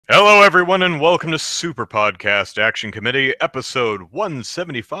everyone, and welcome to Super Podcast Action Committee, episode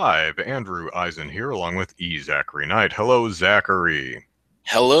 175. Andrew Eisen here, along with Zachary Knight. Hello, Zachary.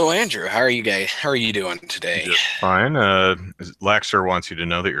 Hello, Andrew. How are you guys? How are you doing today? Just fine. Laxer wants you to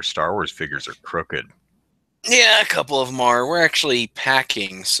know that your Star Wars figures are crooked. Yeah, a couple of them are. We're actually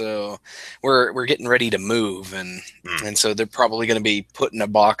packing, so we're getting ready to move, and so they're probably going to be put in a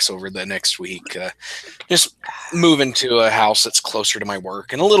box over the next week. Just moving to a house that's closer to my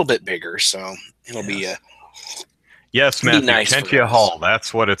work and a little bit bigger, so it'll Yes, be Matthew, nice for Kentia us. Hall.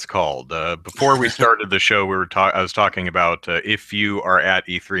 That's what it's called. Before we started the show, I was talking about if you are at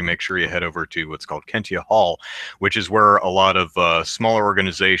E3, make sure you head over to what's called Kentia Hall, which is where a lot of smaller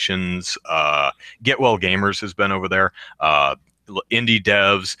organizations, Get Well Gamers has been over there, indie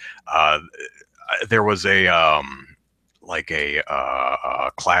devs. There was a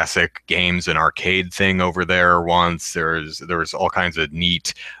classic games and arcade thing over there once. There's all kinds of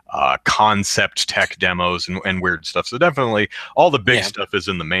neat concept tech demos and weird stuff. So definitely all the big stuff is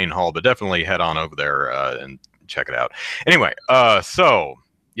in the main hall, but definitely head on over there and check it out. Anyway, podcast.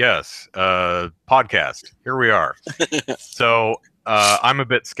 Here we are. So I'm a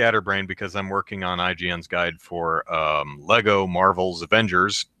bit scatterbrained because I'm working on IGN's guide for Lego Marvel's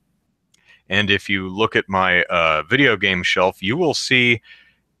Avengers. And if you look at my video game shelf, you will see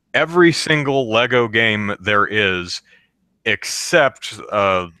every single Lego game there is, except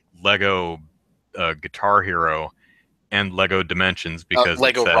Lego Guitar Hero and Lego Dimensions, because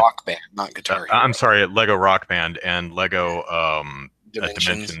Lego Rock Band, not Guitar Hero. I'm sorry, Lego Rock Band and Lego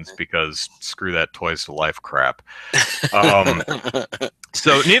Dimensions, because screw that Toys to Life crap.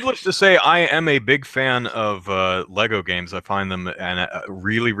 So, needless to say, I am a big fan of Lego games. I find them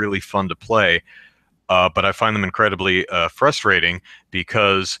really, really fun to play, but I find them incredibly frustrating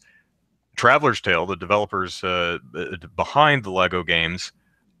because Traveler's Tale, the developers behind the Lego games,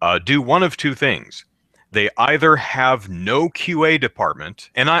 do one of two things. They either have no QA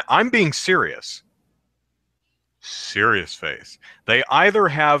department, and I'm being serious. Serious face. They either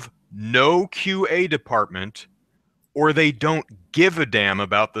have no QA department or they don't give a damn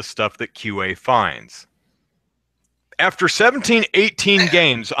about the stuff that QA finds. After 17, 18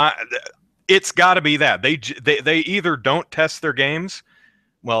 games, it's got to be that. They either don't test their games.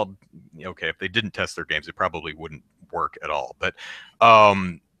 Well, okay, if they didn't test their games, it probably wouldn't work at all. But,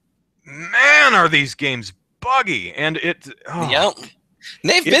 man, are these games buggy. And Yep.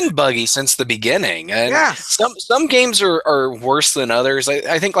 They've been buggy since the beginning. And yes. Some games are worse than others.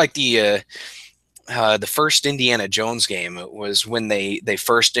 I think like the first Indiana Jones game was when they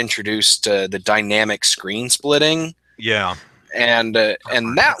first introduced the dynamic screen splitting. Yeah. And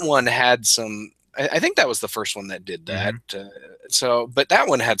that one had some. I think that was the first one that did that. But that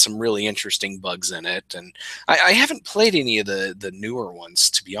one had some really interesting bugs in it, and I haven't played any of the newer ones,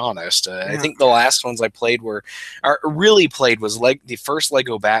 to be honest. I think the last ones I played was like the first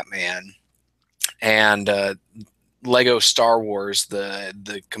Lego Batman and Lego Star Wars,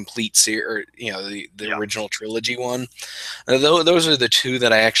 the complete series, the original trilogy one. Those are the two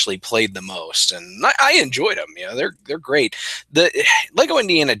that I actually played the most, and I enjoyed them. They're great. The Lego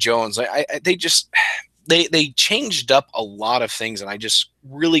Indiana Jones, they changed up a lot of things, and I just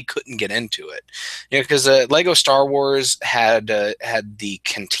really couldn't get into it. Because Lego Star Wars had the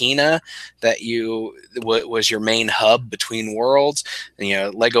cantina that was your main hub between worlds.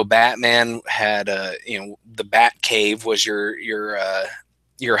 And, Lego Batman had the Bat Cave was your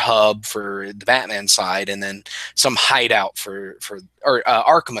hub for the Batman side, and then some hideout for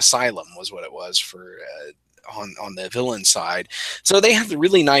Arkham Asylum was what it was for. On the villain side, so they have the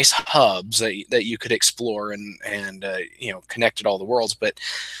really nice hubs that you could explore and connected all the worlds. But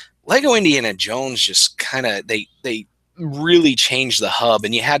Lego Indiana Jones just kind of they really changed the hub,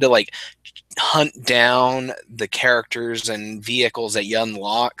 and you had to like hunt down the characters and vehicles that you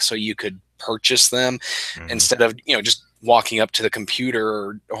unlock so you could purchase them instead of just walking up to the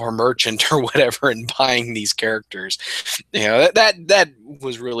computer or merchant or whatever and buying these characters. That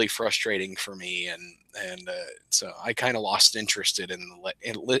was really frustrating for me, and so I kind of lost interest in the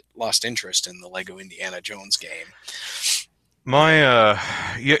Lego Indiana Jones game.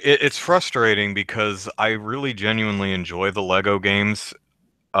 It's frustrating because I really genuinely enjoy the Lego games.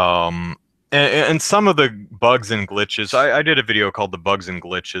 And some of the bugs and glitches, I did a video called The Bugs and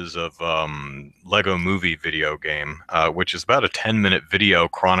Glitches of Lego Movie video game, which is about a 10-minute video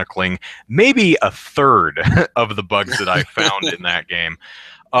chronicling maybe a third of the bugs that I found in that game.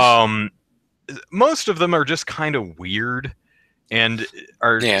 Most of them are just kind of weird and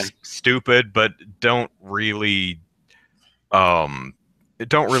are stupid, but don't really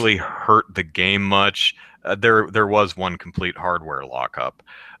hurt the game much. There was one complete hardware lockup.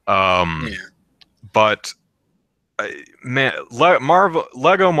 Um, Yeah. but man,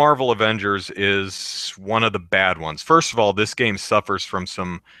 Lego Marvel Avengers is one of the bad ones. First of all, this game suffers from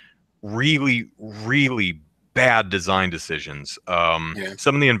some really, really bad design decisions. Yeah.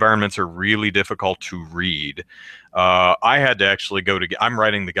 Some of the environments are really difficult to read. I had to actually I'm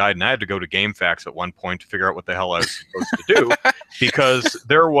writing the guide, and I had to go to GameFAQs at one point to figure out what the hell I was supposed to do because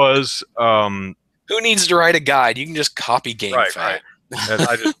there was, Who needs to write a guide? You can just copy right, GameFAQ. right.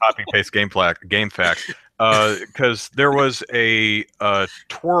 I just copy paste GameFAQs because there was a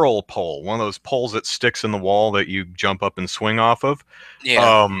twirl pole, one of those poles that sticks in the wall that you jump up and swing off of.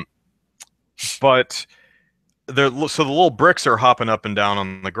 Yeah. Um, but so the little bricks are hopping up and down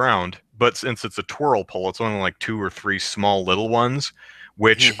on the ground, but since it's a twirl pole, it's only like two or three small little ones,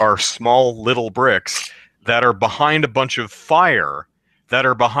 which Mhm. are small little bricks that are behind a bunch of fire, that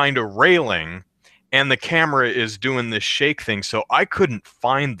are behind a railing, and the camera is doing this shake thing, so I couldn't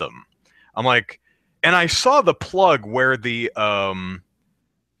find them. I'm like, and I saw the plug where the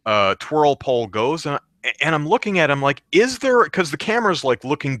twirl pole goes, and I'm looking at him like, is there, because the camera's like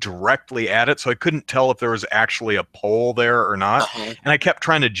looking directly at it, so I couldn't tell if there was actually a pole there or not. Uh-huh. And I kept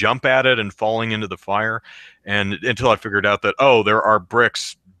trying to jump at it and falling into the fire, and until I figured out that, oh, there are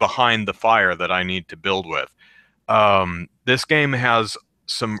bricks behind the fire that I need to build with. This game has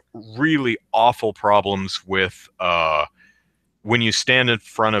some really awful problems with when you stand in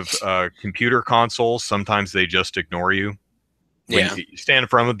front of computer consoles, sometimes they just ignore you. When Yeah. you stand in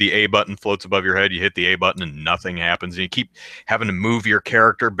front of it, the A button floats above your head, you hit the A button and nothing happens. And you keep having to move your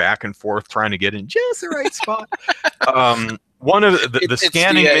character back and forth trying to get in just the right spot. One of the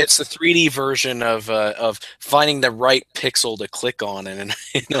scanning It's the 3D version of finding the right pixel to click on in an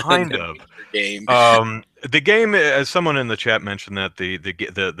kind of adventure game. the game, as someone in the chat mentioned, that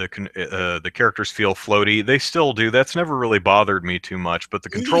the characters feel floaty. They still do. That's never really bothered me too much. But the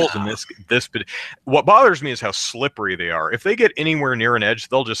controls in No. what bothers me is how slippery they are. If they get anywhere near an edge,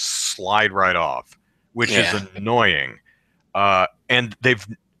 they'll just slide right off, which is Yeah. annoying. And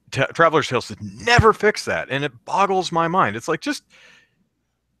Traveler's Tales has never fixed that, and it boggles my mind. It's like, just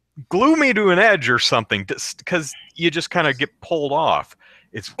glue me to an edge or something, because you just kind of get pulled off.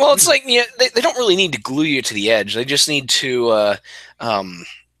 It's Well, it's like, yeah, they don't really need to glue you to the edge. They just need to, um,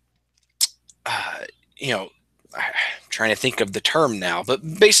 uh, you know, I'm trying to think of the term now, but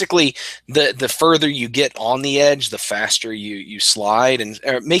basically, the further you get on the edge, the faster you slide, and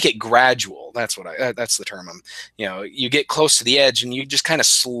make it gradual. That's what that's the term. You get close to the edge, and you just kind of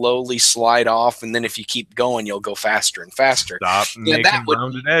slowly slide off, and then if you keep going, you'll go faster and faster. Stop Yeah, that making would,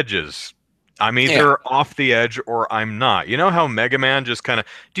 rounded edges. I'm yeah, either off the edge or I'm not. You know how Mega Man just kind of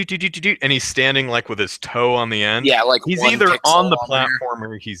do do do do do, and he's standing like with his toe on the end. yeah, like He's one either on pixel the on there. platform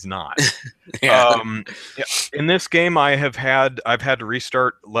or he's not. Yeah, Um, yeah, in this game, I've had to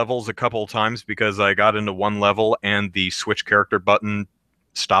restart levels a couple of times because I got into one level and the switch character button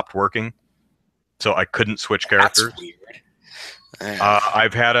stopped working, so I couldn't switch that's characters. weird. Yeah.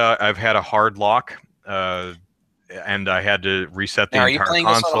 I've had a hard lock. And I had to reset the Now, are you entire playing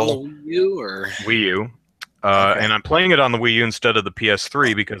this on the console. Wii U or? Wii U. Okay. And I'm playing it on the Wii U instead of the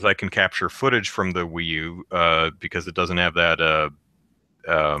PS3 because I can capture footage from the Wii U because it doesn't have that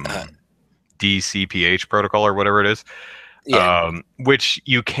um, Uh, DCPH protocol or whatever it is, yeah. which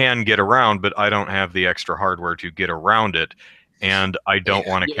you can get around, but I don't have the extra hardware to get around it. And I don't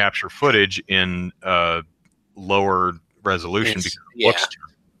Yeah. want to capture footage in lower resolution because it Yeah. looks too.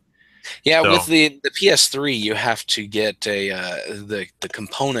 Yeah, So, with the PS3, you have to get the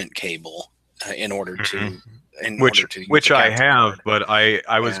component cable in order mhm. to use Which the I capture have, card. but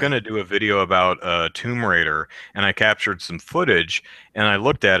I was Yeah. going to do a video about Tomb Raider, and I captured some footage, and I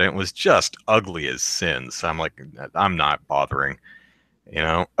looked at it, and it was just ugly as sin. So I'm like, I'm not bothering, you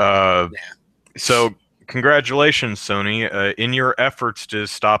know. Yeah. So congratulations, Sony, in your efforts to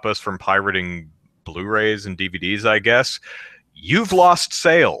stop us from pirating Blu-rays and DVDs. I guess you've lost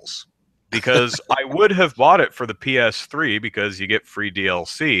sales because I would have bought it for the PS3 because you get free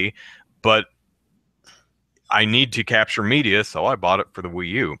DLC, but I need to capture media, so I bought it for the Wii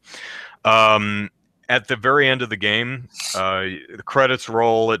U. At the very end of the game, the credits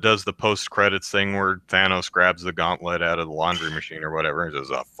roll. It does the post-credits thing where Thanos grabs the gauntlet out of the laundry machine or whatever and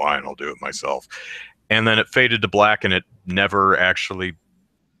says, "Oh, fine, I'll do it myself." And then it faded to black, and it never actually,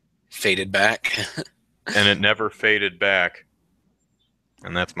 Faded back. and it never faded back.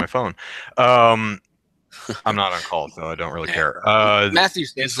 And that's my phone. I'm not on call, so I don't really Yeah. care. Matthew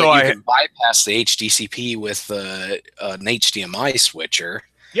says so that you I can bypass the HDCP with an HDMI switcher.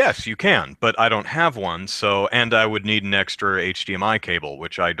 Yes, you can, but I don't have one, so, and I would need an extra HDMI cable,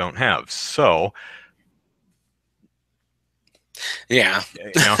 which I don't have. So, Yeah.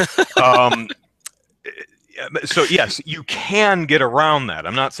 You know, um, so yes, you can get around that.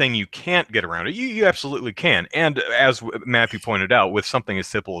 I'm not saying you can't get around it. You absolutely can. And as Matthew pointed out, with something as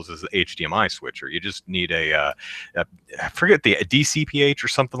simple as the HDMI switcher, you just need I forget the DCPH or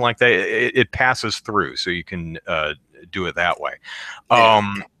something like that. It passes through, so you can do it that way.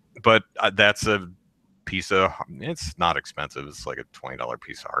 But that's a piece of, it's not expensive. It's like a $20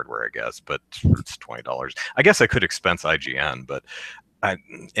 piece of hardware, I guess, but it's $20. I guess I could expense IGN, but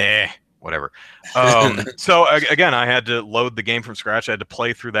whatever. So again, I had to load the game from scratch. I had to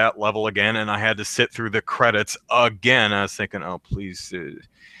play through that level again, and I had to sit through the credits again. I was thinking, oh, please,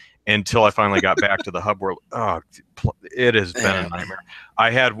 until I finally got back to the hub world. Oh, it has been a nightmare. I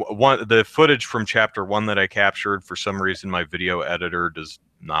had the footage from chapter 1 that I captured. For some reason, my video editor does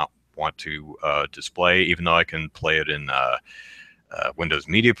not want to display, even though I can play it in Windows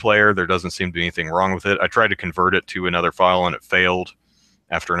Media Player. There doesn't seem to be anything wrong with it. I tried to convert it to another file, and it failed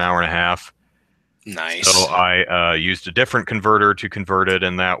after an hour and a half. Nice. So I used a different converter to convert it,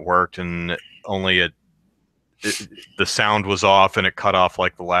 and that worked. And only the sound was off, and it cut off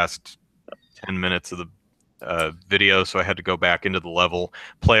like the last 10 minutes of the video. So I had to go back into the level,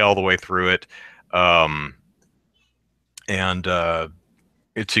 play all the way through it, and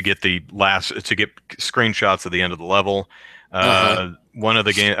to get screenshots of the end of the level. One of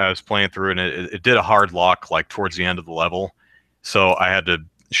the games I was playing through, and it did a hard lock like towards the end of the level. So I had to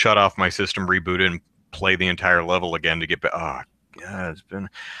shut off my system, reboot it, and play the entire level again to get back. Oh, yeah, it's been.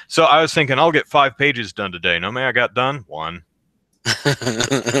 So I was thinking I'll get 5 pages done today. No, man, I got done 1.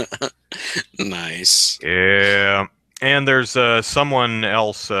 Nice. Yeah, and there's someone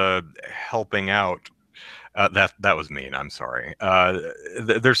else helping out. That was mean. I'm sorry.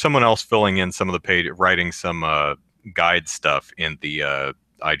 There's someone else filling in some of the page, writing some guide stuff in the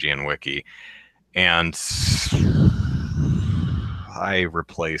IGN wiki, and I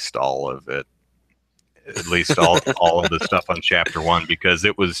replaced all of it, at least all of the stuff on chapter 1, because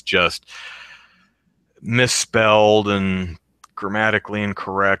it was just misspelled and grammatically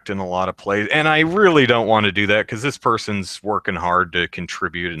incorrect in a lot of places. And I really don't want to do that, because this person's working hard to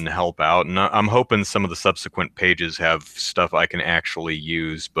contribute and help out. And I'm hoping some of the subsequent pages have stuff I can actually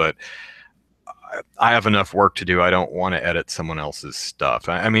use, but I have enough work to do. I don't want to edit someone else's stuff.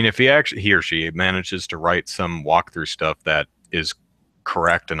 I mean, if he or she manages to write some walkthrough stuff that is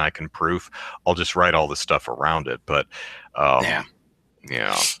correct and I can proof, I'll just write all the stuff around it. But yeah.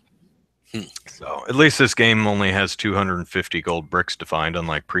 So at least this game only has 250 gold bricks to find,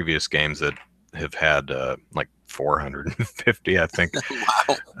 unlike previous games that have had like 450, I think.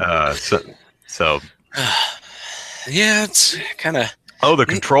 Wow. So yeah, it's kind of. Oh, the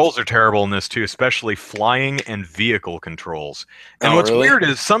controls are terrible in this too, especially flying and vehicle controls. And what's really weird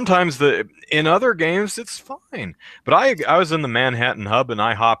is sometimes in other games it's fine, but I was in the Manhattan hub and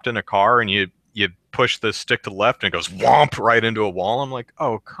I hopped in a car and you push the stick to the left and it goes whomp right into a wall. I'm like,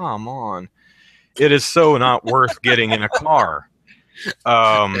 oh come on, it is so not worth getting in a car.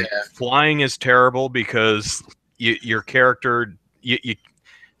 Flying is terrible because your character you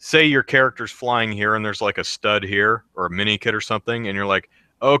say your character's flying here and there's like a stud here or a mini kit or something, and you're like,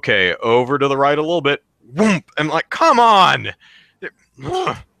 okay, over to the right a little bit. Whoomp! I'm like, come on!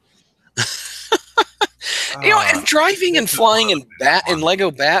 And driving and flying in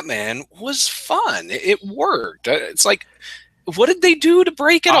Lego Batman was fun. It worked. It's like, what did they do to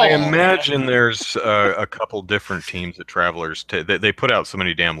break it all? I imagine there's a couple different teams at Travelers. They put out so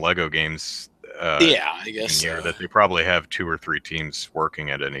many damn Lego games. I guess that they probably have 2 or 3 teams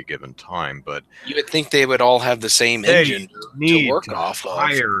working at any given time, but you would think they would all have the same engine to work off of.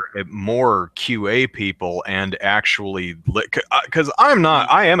 Hire more QA people and actually, because I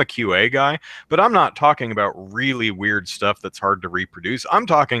am a QA guy, but I'm not talking about really weird stuff that's hard to reproduce. I'm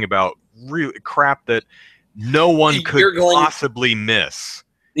talking about really crap that no one could possibly miss.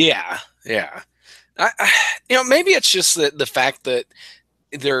 Yeah. Maybe it's just the fact that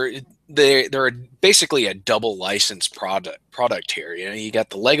they're basically a double licensed product here. You got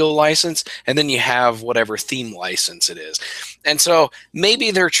the Lego license, and then you have whatever theme license it is. And so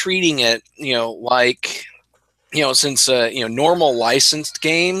maybe they're treating it, like, since normal licensed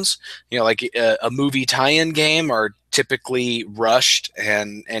games, like a movie tie-in game, are typically rushed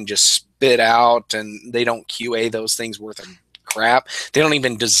and just spit out, and they don't QA those things worth of crap. They don't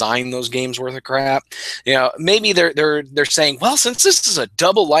even design those games worth of crap. Maybe they're saying, well, since this is a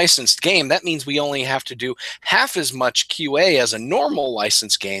double licensed game, that means we only have to do half as much QA as a normal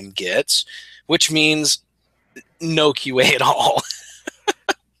licensed game gets, which means no QA at all.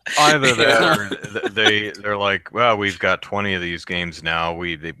 Either that, or they're like, well, we've got 20 of these games now.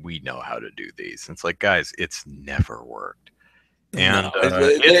 We know how to do these. And it's like, guys, it's never worked. And No,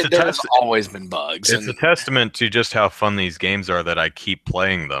 there's always been bugs, it's a and testament to just how fun these games are that I keep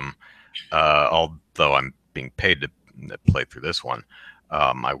playing them. Although I'm being paid to play through this one,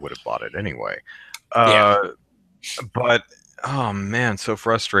 I would have bought it anyway. yeah. But oh man, so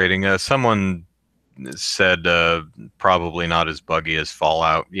frustrating. Someone said probably not as buggy as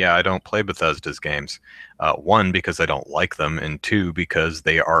Fallout. Yeah, I don't play Bethesda's games. One, because I don't like them, and two, because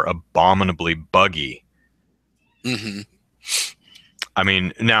they are abominably buggy. Hmm. I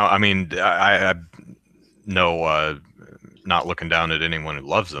no, not looking down at anyone who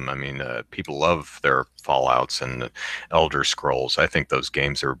loves them. I mean, people love their Fallouts and Elder Scrolls. I think those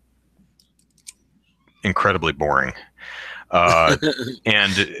games are incredibly boring. Uh,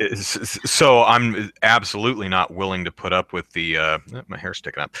 and so I'm absolutely not willing to put up with the my hair's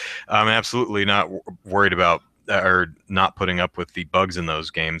sticking up. I'm absolutely not worried about or not putting up with the bugs in those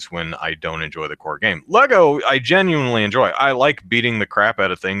games when I don't enjoy the core game. Lego, I genuinely enjoy. I like beating the crap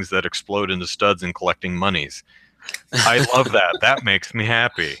out of things that explode into studs and collecting monies. I love that. That makes me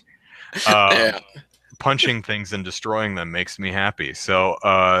happy. Yeah. Punching things and destroying them makes me happy. So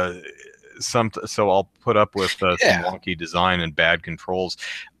so I'll put up with some Yeah. wonky design and bad controls,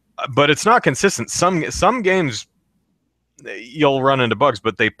 but it's not consistent. Some games you'll run into bugs,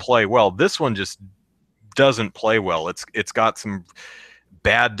 but they play well. This one just doesn't play well. It's got some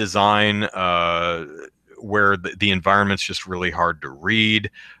bad design where the environment's just really hard to read.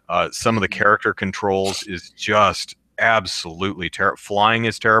 Some of the character controls is just absolutely terrible. Flying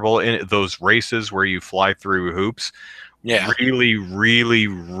is terrible in those races where you fly through hoops. Yeah. Really, really,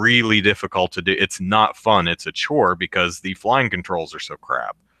 really difficult to do. It's not fun. It's a chore because the flying controls are so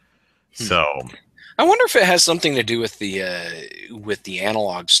crap. Hmm. So I wonder if it has something to do with the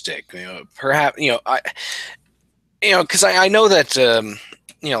analog stick. Perhaps because I know that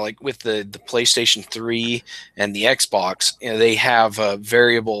like with the PlayStation 3 and the Xbox, they have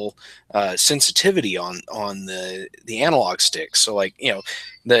variable sensitivity on the analog sticks. So like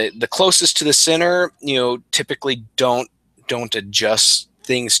the closest to the center, typically don't adjust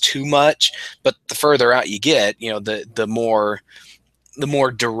things too much, but the further out you get, the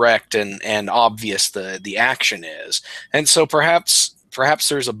more direct and obvious the action is. And so perhaps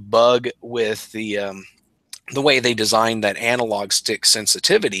there's a bug with the way they designed that analog stick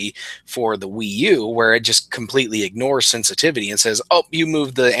sensitivity for the Wii U, where it just completely ignores sensitivity and says, "Oh, you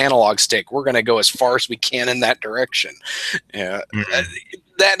moved the analog stick. We're going to go as far as we can in that direction." Yeah, mm,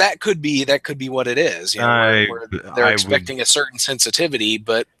 that could be what it is. Where they're I would expecting a certain sensitivity,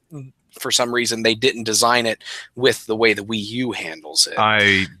 but for some reason they didn't design it with the way the Wii U handles it.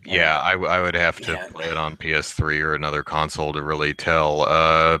 I would have to Yeah. play it on PS3 or another console to really tell.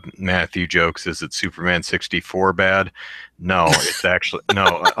 Matthew jokes, is it Superman 64 bad? No, it's actually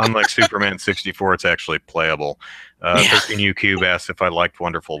no. Unlike Superman 64, it's actually playable. Yeah. 13U Cube asked if I liked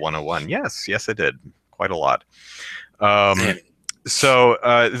Wonderful 101. Yes, I did quite a lot. Yeah.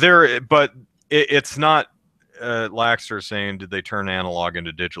 But it's not. Laxter saying, did they turn analog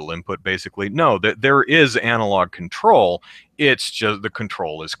into digital input? Basically, no. There is analog control. It's just the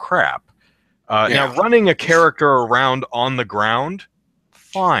control is crap. Now, Yeah. running a character around on the ground,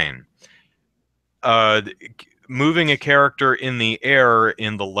 fine. Uh, Moving a character in the air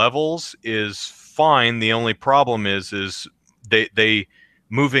in the levels is fine. The only problem is they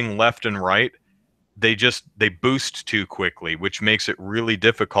moving left and right. They boost too quickly, which makes it really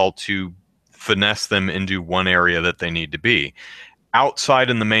difficult to finesse them into one area that they need to be. Outside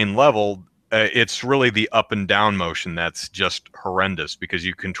in the main level, it's really the up and down motion that's just horrendous because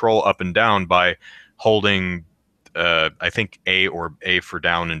you control up and down by holding, I think A for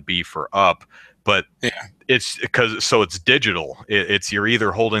down and B for up, but Yeah. it's digital. It's you're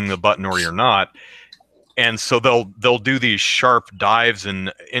either holding the button or you're not, and so they'll do these sharp dives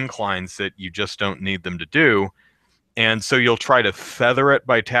and inclines that you just don't need them to do, and so you'll try to feather it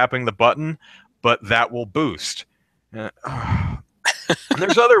by tapping the button, but that will boost. And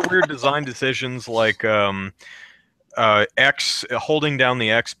there's other weird design decisions like X holding down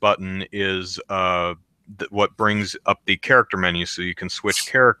the X button is what brings up the character menu so you can switch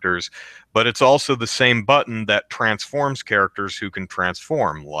characters, but it's also the same button that transforms characters who can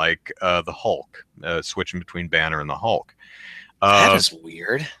transform, like the Hulk, switching between Banner and the Hulk. That Uh, is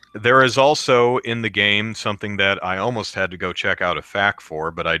weird. there is also in the game something that I almost had to go check out a FAQ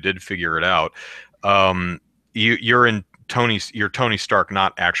for, but I did figure it out. Um, you're in you're Tony Stark,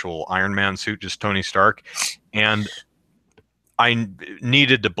 not actual Iron Man suit, just Tony Stark, and I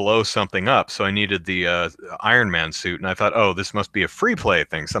needed to blow something up, so I needed the Iron Man suit, and I thought, oh, this must be a free play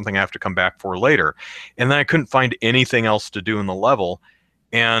thing, something I have to come back for later. And then I couldn't find anything else to do in the level,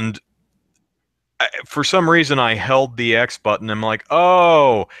 and for some reason I held the X button. I'm like,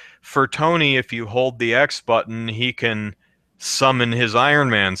 oh, for Tony, if you hold the X button, he can summon his Iron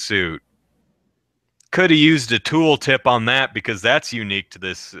Man suit. Could have used a tooltip on that because that's unique to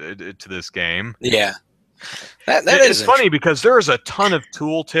this game. Yeah, that It's is funny interesting. because there's a ton of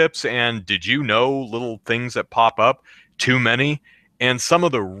tooltips, and did you know little things that pop up? Too many, and some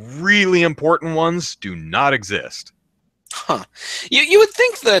of the really important ones do not exist. Huh. You would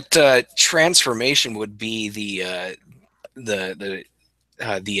think that transformation would be the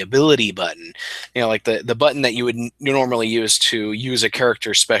ability button, like the button that you would normally use to use a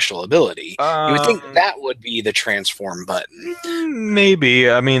character's special ability. You would think Um, that would be the transform button. Maybe.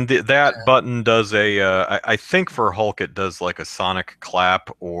 I mean, that button does I think for Hulk it does like a sonic clap,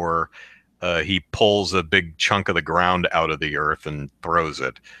 or he pulls a big chunk of the ground out of the earth and throws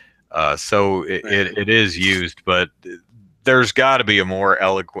it. So it is used, but there's got to be a more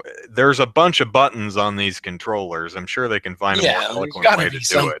eloquent. There's a bunch of buttons on these controllers. I'm sure they can find a more Yeah, there's eloquent got to way to be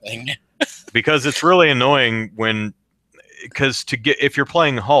do it, something. because it's really annoying because if you're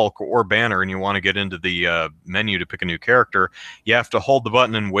playing Hulk or Banner and you want to get into the menu to pick a new character, you have to hold the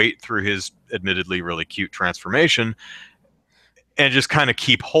button and wait through his admittedly really cute transformation, and just kind of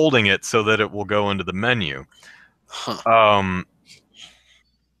keep holding it so that it will go into the menu. Huh.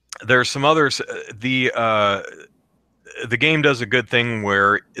 There's some others. The game does a good thing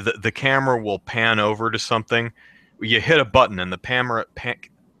where the camera will pan over to something. You hit a button and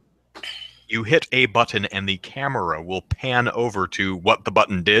you hit a button and the camera will pan over to what the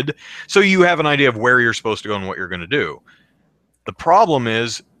button did, so you have an idea of where you're supposed to go and what you're going to do. The problem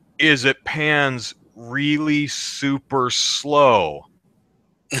is it pans really super slow,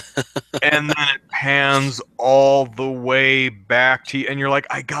 and then it pans all the way back to you, and you're like,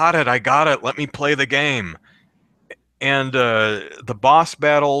 I got it, let me play the game. And the boss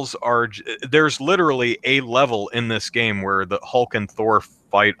battles there's literally a level in this game where the Hulk and Thor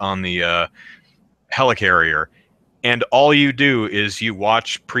fight on the helicarrier, and all you do is you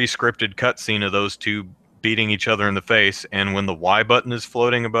watch pre-scripted cutscene of those two beating each other in the face, and when the Y button is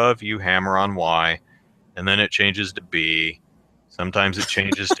floating above, you hammer on Y, and then it changes to B. Sometimes it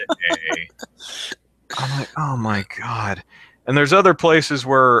changes to A. I'm like, oh my god. And there's other places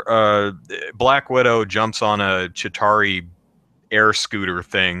where Black Widow jumps on a Chitauri air scooter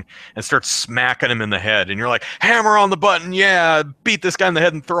thing and starts smacking him in the head, and you're like, hammer on the button, yeah, beat this guy in the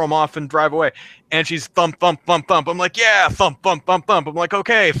head and throw him off and drive away. And she's thump thump thump thump. I'm like, yeah, thump thump thump thump. I'm like,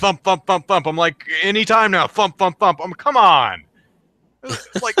 okay, thump thump thump thump. I'm like, anytime now, thump thump thump. Come on.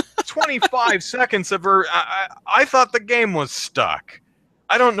 Like 25 seconds of her. I thought the game was stuck.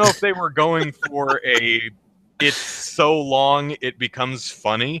 I don't know if they were going for it's so long it becomes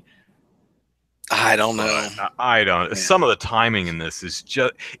funny. I don't know. I don't. Yeah. Some of the timing in this is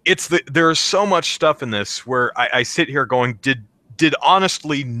just. There's so much stuff in this where I sit here going, did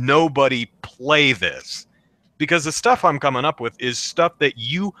honestly nobody play this? Because the stuff I'm coming up with is stuff that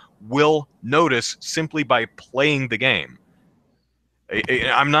you will notice simply by playing the game.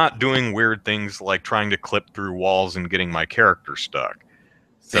 I'm not doing weird things like trying to clip through walls and getting my character stuck.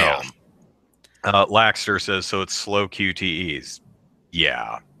 So, Yeah. Laxter says, so it's slow QTEs.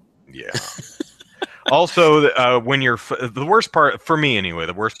 Yeah. Also, when you're the worst part for me anyway,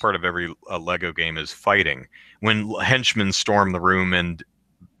 the worst part of every Lego game is fighting. When henchmen storm the room and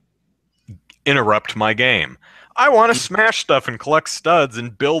interrupt my game, I want to smash stuff and collect studs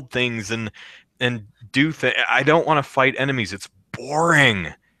and build things and do things. I don't want to fight enemies. It's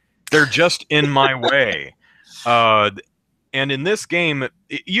boring. They're just in my way. And in this game,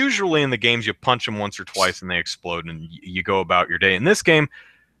 usually in the games, you punch them once or twice and they explode and you go about your day. In this game,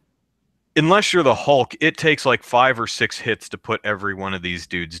 unless you're the Hulk, it takes like 5 or 6 hits to put every one of these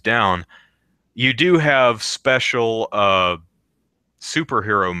dudes down. You do have special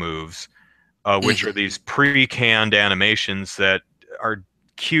superhero moves, which are these pre-canned animations that are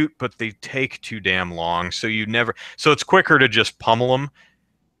cute, but they take too damn long. So it's quicker to just pummel them.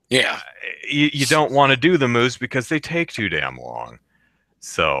 Yeah. You don't want to do the moves because they take too damn long.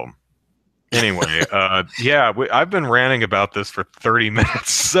 So anyway, yeah, I've been ranting about this for 30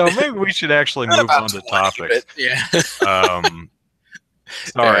 minutes, so maybe we should actually move on to topics. Yeah.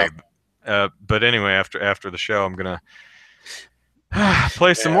 Sorry. Yeah. But anyway, after the show, I'm gonna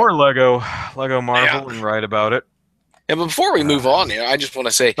play some more Lego Marvel and write about it. Yeah, but before we move on, I just want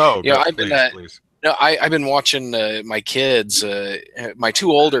to say, I've been watching my kids, my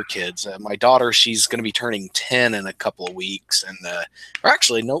 2 older kids. My daughter, she's going to be turning 10 in a couple of weeks, and or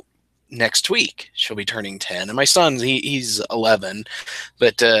actually, no, next week she'll be turning 10. And my son, he's 11,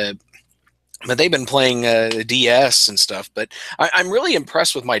 but but they've been playing the DS and stuff. But I'm really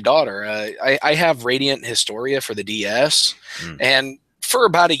impressed with my daughter. I have Radiant Historia for the DS, and for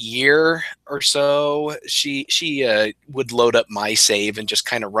about a year or so, she would load up my save and just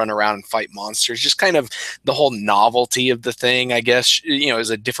kind of run around and fight monsters. Just kind of the whole novelty of the thing, I guess. You know, is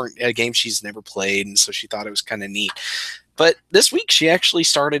a different game she's never played, and so she thought it was kind of neat. But this week she actually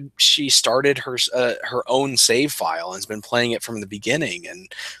started. She started her own save file and has been playing it from the beginning,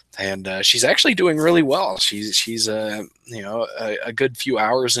 and she's actually doing really well. She's you know, a good few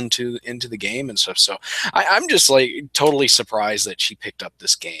hours into the game and stuff. So I'm just like totally surprised that she picked up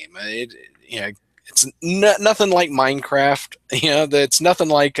this game. You know, it's nothing like Minecraft. You know, it's nothing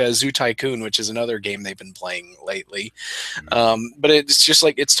like Zoo Tycoon, which is another game they've been playing lately. But it's just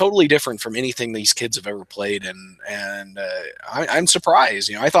like it's totally different from anything these kids have ever played, and I'm surprised.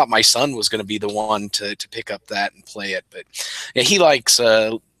 You know, I thought my son was going to be the one to pick up that and play it, but yeah, he likes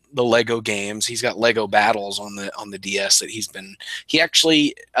the Lego games. He's got Lego Battles on the DS that he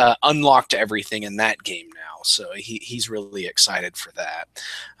actually unlocked everything in that game now, so he's really excited for that.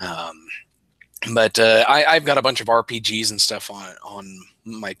 But I've got a bunch of RPGs and stuff on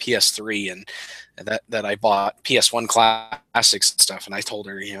my PS3 and that I bought PS1 classics and stuff. And I told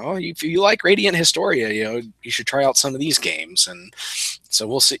her, you know, if you like Radiant Historia, you know, you should try out some of these games. And so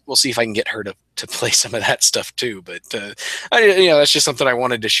we'll see if I can get her to play some of that stuff too. But you know, that's just something I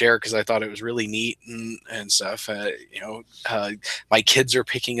wanted to share because I thought it was really neat and stuff. You know, my kids are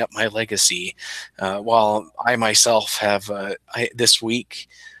picking up my legacy while I myself have this week.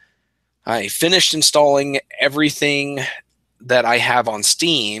 I finished installing everything that I have on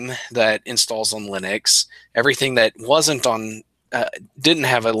Steam that installs on Linux. Everything that wasn't on, didn't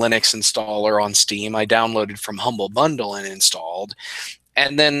have a Linux installer on Steam, I downloaded from Humble Bundle and installed.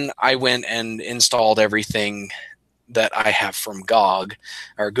 And then I went and installed everything that I have from GOG,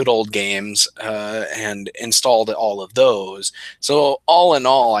 or Good Old Games, and installed all of those. So all in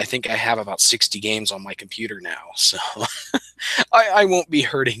all, I think I have about 60 games on my computer now. So I won't be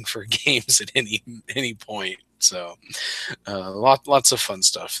hurting for games at any point. So lots of fun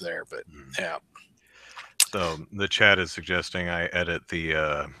stuff there. But yeah. So the chat is suggesting I edit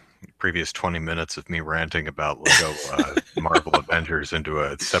the previous 20 minutes of me ranting about Lego Marvel Avengers into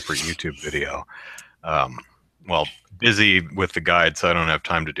a separate YouTube video. Well, busy with the guide, so I don't have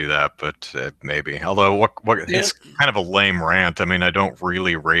time to do that, but maybe. Although, it's kind of a lame rant. I mean, I don't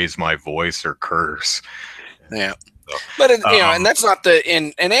really raise my voice or curse. Yeah. So, but, you know, and that's not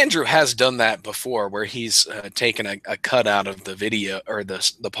and Andrew has done that before where he's taken a cut out of the video or the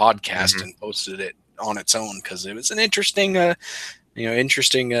podcast and posted it on its own because it was an interesting, you know,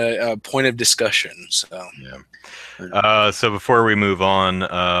 point of discussion. So, yeah. So before we move on,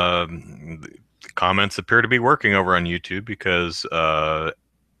 comments appear to be working over on YouTube because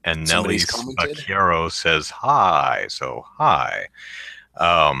and Nelly's Chiaro says hi. So hi.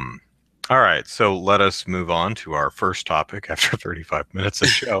 All right, so let us move on to our first topic after 35 minutes of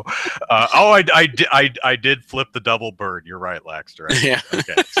show. I did flip the double bird. You're right, Laxter. Yeah.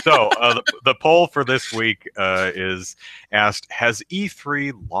 Okay. So the poll for this week is asked: has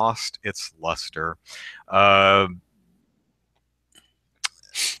E3 lost its luster? Well,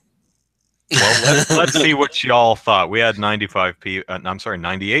 let's see what y'all thought. We had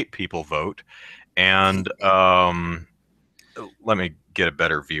 98 people vote, and let me get a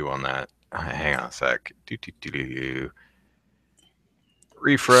better view on that. Hang on a sec.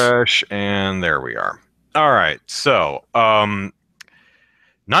 Refresh, and there we are. All right, so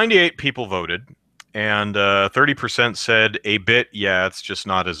 98 people voted, and 30% said a bit. Yeah, it's just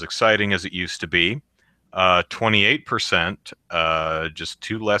not as exciting as it used to be. 28%, just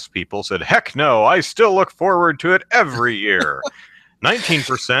two less people, said, heck no, I still look forward to it every year.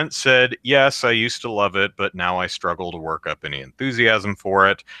 19% said, yes, I used to love it, but now I struggle to work up any enthusiasm for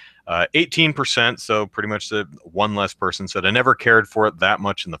it. 18%, so pretty much the one less person, said, I never cared for it that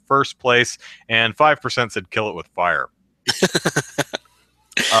much in the first place. And 5% said, kill it with fire.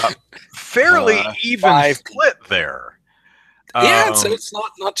 Fairly even split there. Yeah, it's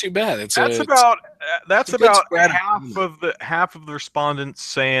not too bad. That's about half of the respondents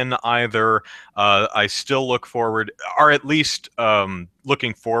saying either I still look forward, or at least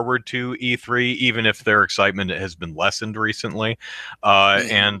looking forward to E3, even if their excitement has been lessened recently,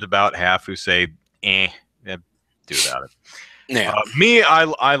 and about half who say, do without it. Yeah. Me,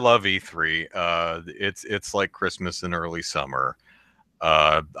 I love E3. It's like Christmas in early summer.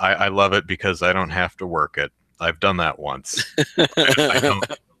 I love it because I don't have to work it. I've done that once.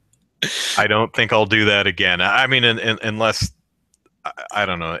 I don't think I'll do that again. I mean, unless I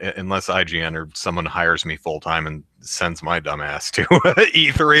don't know, unless IGN or someone hires me full time and sends my dumb ass to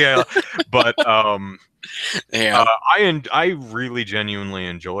E3. But Yeah. I really genuinely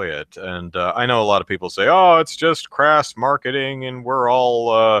enjoy it, and I know a lot of people say, "Oh, it's just crass marketing, and we're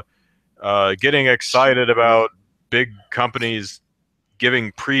all getting excited about big companies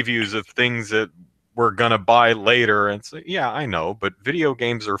giving previews of things that we're gonna buy later." And so, yeah, I know, but video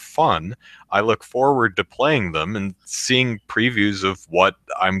games are fun. I look forward to playing them, and seeing previews of what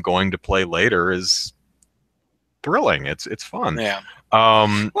I'm going to play later is thrilling. It's fun. Yeah.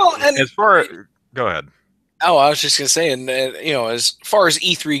 Um, Well, and as far, go ahead. oh, I was just gonna say, and as far as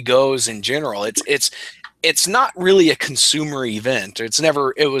E3 goes in general, it's not really a consumer event.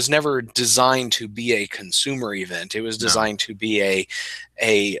 It was never designed to be a consumer event. It was No, designed to be a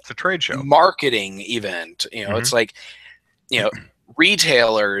it's a trade show. marketing event. Hmm. It's like,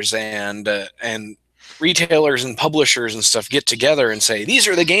 retailers and retailers and publishers and stuff get together and say, these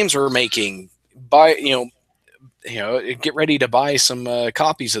are the games we're making. Buy, get ready to buy some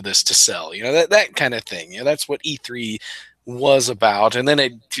copies of this to sell. That kind of thing. That's what E3 was about, and then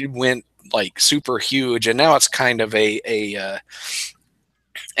it went like super huge, and now it's kind of a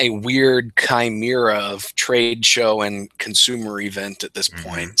weird chimera of trade show and consumer event at this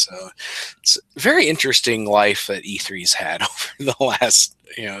point. So it's a very interesting life that E3's had over the last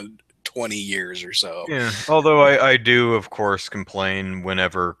 20 years or so. Yeah, although I do, of course, complain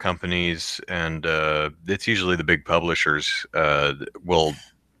whenever companies, and it's usually the big publishers, will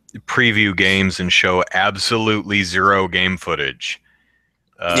preview games and show absolutely zero game footage.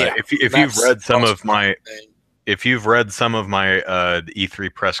 Yeah, If you've that's read some of frustrating my thing. if you've read some of my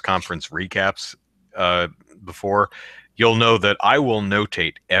E3 press conference recaps uh, before, you'll know that I will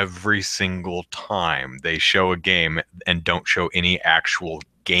notate every single time they show a game and don't show any actual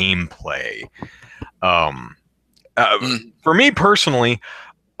gameplay. Um, uh, Mm. for me personally,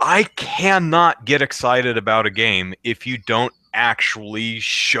 I cannot get excited about a game if you don't actually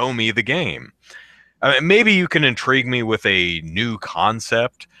show me the game. Maybe you can intrigue me with a new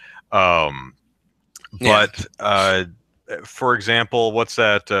concept, um, Yeah. but for example, what's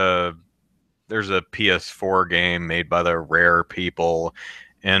that? There's a PS4 game made by the Rare people,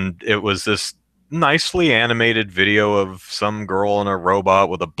 and it was this nicely animated video of some girl in a robot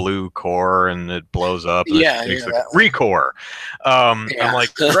with a blue core, and it blows up, and then she Yeah, takes yeah, the that one. Recore. I'm Yeah.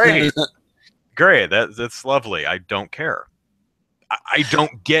 like, great, great, that's lovely. I don't care. I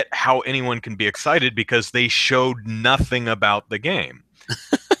don't get how anyone can be excited because they showed nothing about the game.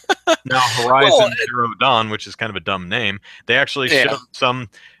 Now, Well, Horizon Zero Dawn, which is kind of a dumb name, they actually yeah. showed some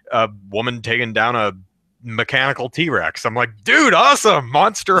woman taking down a mechanical T-Rex. I'm like, dude, awesome,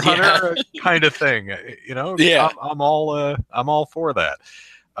 Monster Yeah. Hunter kind of thing. Yeah. I'm all for that.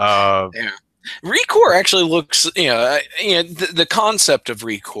 Uh, Yeah. Recore actually looks, the concept of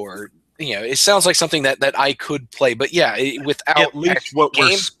Recore, it sounds like something that I could play, but yeah, without at least actual what we're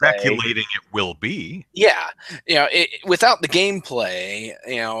gameplay. speculating it will be. Yeah, without the gameplay,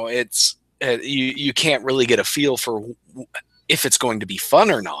 it's you can't really get a feel for if it's going to be fun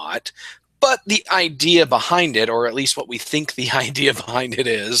or not. But the idea behind it, or at least what we think the idea behind it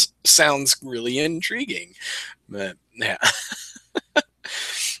is, sounds really intriguing. But yeah,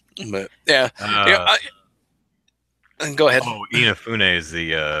 but yeah, Uh, go ahead. oh, Inafune is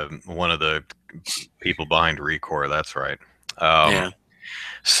the one of the people behind Recore. That's right. Um, Yeah.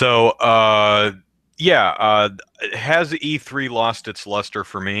 So, yeah, has E3 lost its luster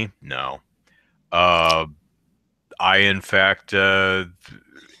for me? No. Uh, I, in fact, yeah,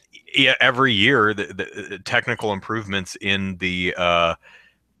 every year, the technical improvements in the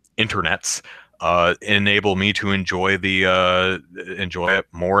internets enable me to enjoy it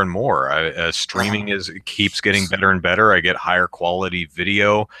more and more. Uh-huh. Streaming keeps getting better and better. I get higher quality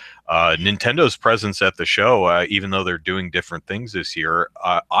video. Nintendo's presence at the show, even though they're doing different things this year,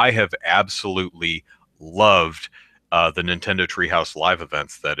 I have absolutely loved the Nintendo Treehouse live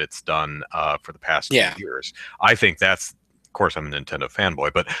events that it's done for the past few Yeah. years. I think that's, of course, I'm a Nintendo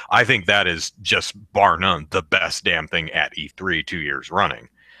fanboy, but I think that is just bar none the best damn thing at E3 2 years running.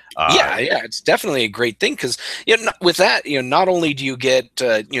 Uh, Yeah, yeah, it's definitely a great thing because with that, not only do you get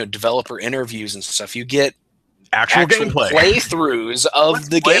developer interviews and stuff, you get Actual actual gameplay. playthroughs Let's of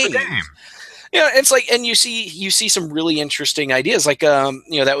the play the games. game. It's like, and you see some really interesting ideas, like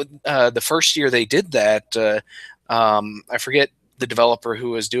the first year they did that. I forget the developer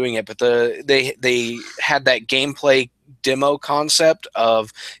who was doing it, but they had that gameplay demo concept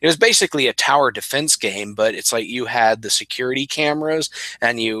of, it was basically a tower defense game, but it's like you had the security cameras,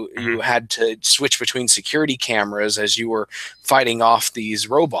 and you Mhm. had to switch between security cameras as you were fighting off these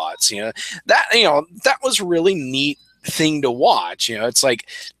robots. That was really neat thing to watch. It's like,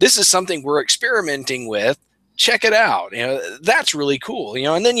 this is something we're experimenting with. Check it out. That's really cool.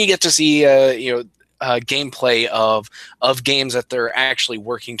 And then you get to see gameplay of games that they're actually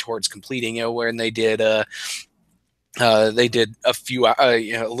working towards completing. When they did a few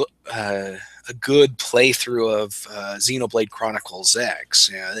a good playthrough of Xenoblade Chronicles X.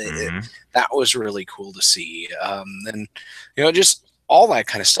 That was really cool to see. And just all that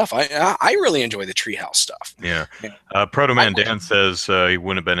kind of stuff. I really enjoy the Treehouse stuff. Yeah. Proto Man Dan says he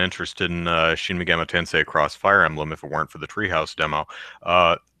wouldn't have been interested in Shin Megami Tensei Cross Fire Emblem if it weren't for the Treehouse demo.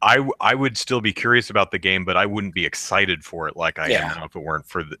 I would still be curious about the game, but I wouldn't be excited for it like I am now if it weren't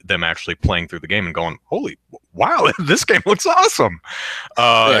for them actually playing through the game and going, holy, wow, this game looks awesome.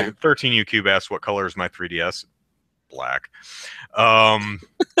 13U Cube asks, what color is my 3DS? Black.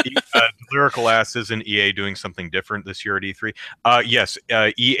 Lyrical asks, isn't EA doing something different this year at E3? Yes,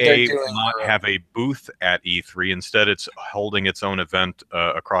 EA will not have a booth at E3. Instead, it's holding its own event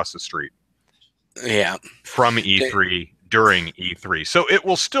across the street. Yeah. From E3 during E3. So it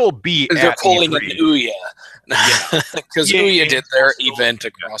will still be They're at calling E3. it Ouya. Because Ouya did their event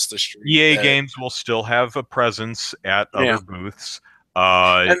across the street. EA games will still have a presence at other booths.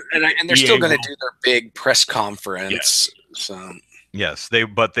 And they're still going to do their big press conference. Yes. So yes, they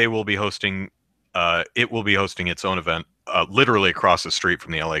will be hosting. It will be hosting its own event, literally across the street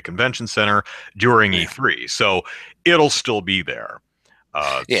from the LA Convention Center during E3. So it'll still be there.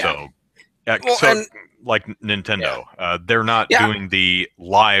 Like Nintendo, they're not doing the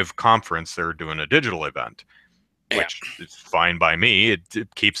live conference; they're doing a digital event, which is fine by me.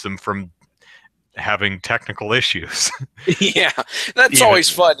 It keeps them from having technical issues. That's always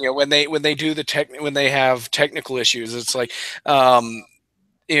fun. When they do when they have technical issues, it's like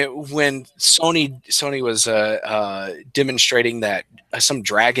when Sony was demonstrating that some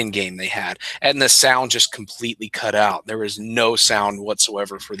dragon game they had, and the sound just completely cut out. There was no sound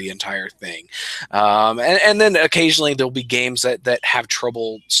whatsoever for the entire thing. And then occasionally there'll be games that have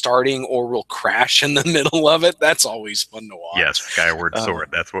trouble starting or will crash in the middle of it. That's always fun to watch. Yes, Skyward Sword.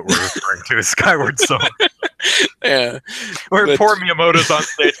 That's what we're referring to as Skyward Sword. Where poor Miyamoto's on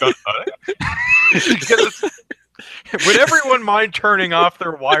stage going, would everyone mind turning off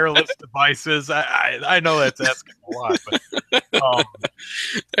their wireless devices? I know that's asking a lot, but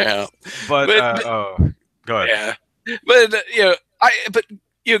go ahead. But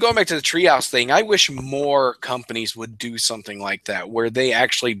going back to the Treehouse thing, I wish more companies would do something like that, where they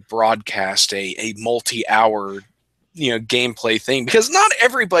actually broadcast a multi-hour gameplay thing, because not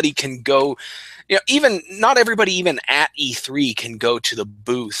everybody can go. Not everybody even at E3 can go to the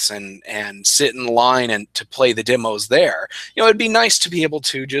booths and sit in line and to play the demos there. It'd be nice to be able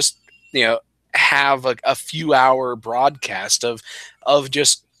to just, have a few hour broadcast of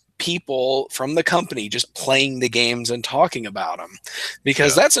just people from the company just playing the games and talking about them,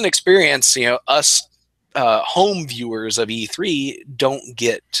 because that's an experience, us home viewers of E3 don't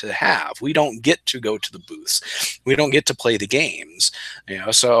get to have. We don't get to go to the booths. We don't get to play the games,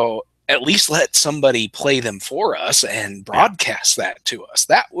 so at least let somebody play them for us and broadcast that to us.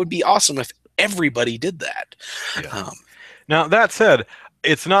 That would be awesome if everybody did that. Now, that said,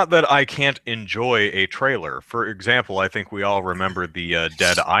 it's not that I can't enjoy a trailer. For example, I think we all remember the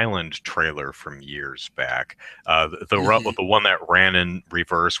Dead Island trailer from years back. The one that ran in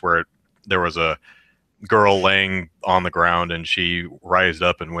reverse, where there was a girl laying on the ground and she rised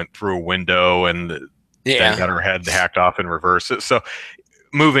up and went through a window and then got her head hacked off in reverse. So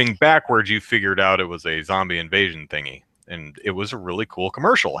moving backwards, you figured out it was a zombie invasion thingy, and it was a really cool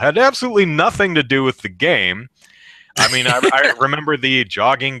commercial. Had absolutely nothing to do with the game. I mean, I remember the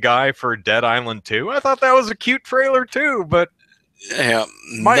jogging guy for Dead Island 2. I thought that was a cute trailer too, but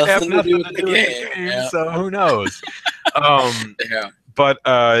might have nothing to do with the game, so who knows? But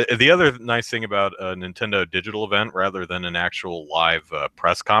the other nice thing about a Nintendo digital event rather than an actual live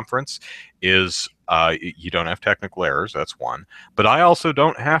press conference is you don't have technical errors. That's one. But I also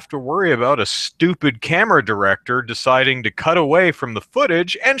don't have to worry about a stupid camera director deciding to cut away from the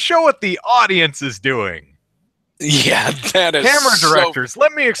footage and show what the audience is doing. Yeah, that is camera directors.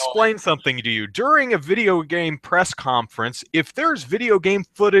 Let me explain something to you. During a video game press conference, if there's video game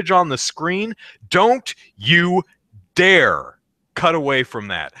footage on the screen, don't you dare cut away from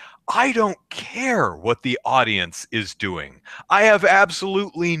that. I don't care what the audience is doing. I have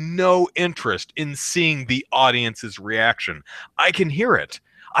absolutely no interest in seeing the audience's reaction. I can hear it.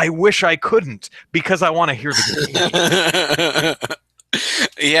 I wish I couldn't, because I want to hear the game.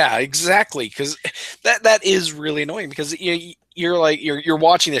 Yeah, exactly. Because that is really annoying, because you're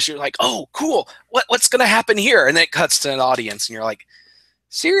watching this, you're like, oh, cool. What's going to happen here? And then it cuts to an audience, and you're like,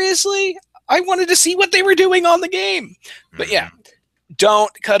 seriously? I wanted to see what they were doing on the game. But yeah,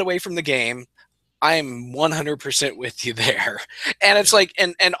 don't cut away from the game. I'm 100% with you there. And it's like,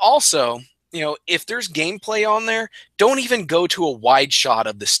 and also, you know, if there's gameplay on there, don't even go to a wide shot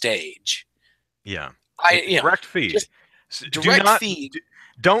of the stage. Yeah. Direct feed. Direct feed.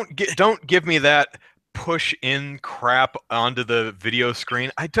 Don't give me that push in crap onto the video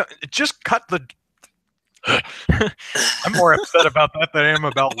screen. I don't just cut the. I'm more upset about that than I am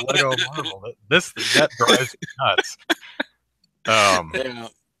about Lego Marvel. That drives me nuts. Yeah.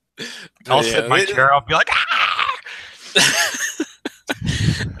 I'll sit in my chair. I'll be like, ah!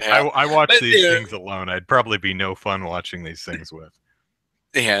 Yeah. I watch these things alone. I'd probably be no fun watching these things with.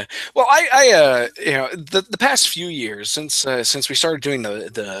 Yeah. Well, I you know, the past few years since we started doing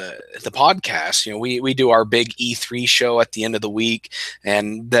the podcast, you know, we do our big E3 show at the end of the week,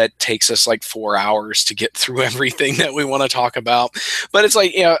 and that takes us like 4 hours to get through everything that we want to talk about. But it's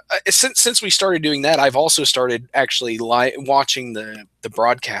like, you know, since we started doing that, I've also started actually watching the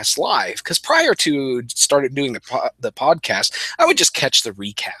broadcast live, because prior to started doing the podcast, I would just catch the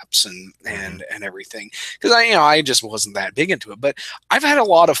recaps and everything, because I just wasn't that big into it. But I've had a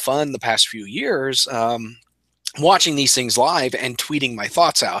lot of fun the past few years watching these things live and tweeting my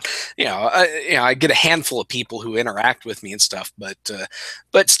thoughts out. I get a handful of people who interact with me and stuff, but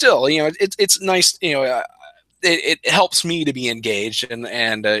still, it's nice. It helps me to be engaged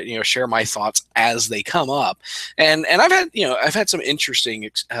and share my thoughts as they come up. And I've had some interesting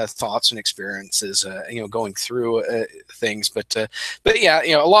thoughts and experiences going through things, but yeah,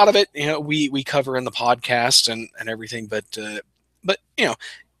 a lot of it we cover in the podcast and everything, but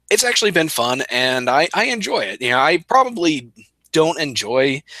it's actually been fun, and I enjoy it. I probably don't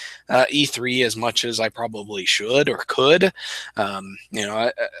enjoy E3 as much as I probably should or could. I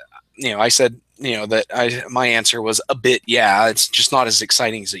said that my answer was a bit, yeah, it's just not as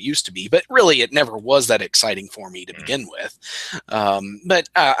exciting as it used to be, but really it never was that exciting for me to begin with. But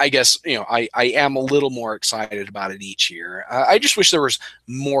I guess I am a little more excited about it each year. I just wish there was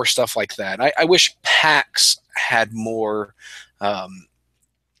more stuff like that. I wish PAX had more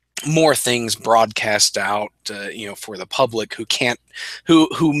things broadcast out for the public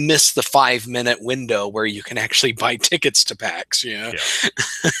who miss the 5-minute window where you can actually buy tickets to PAX. Yeah.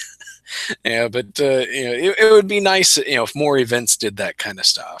 Yeah, but it would be nice if more events did that kind of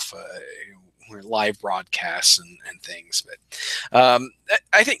stuff, where live broadcasts and things. But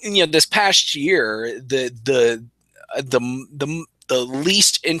I think this past year the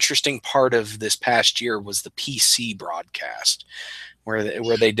least interesting part of this past year was the PC broadcast, where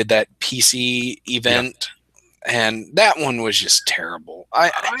they did that PC event, and that one was just terrible.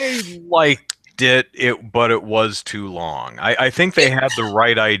 I liked it, but it was too long. I think they had the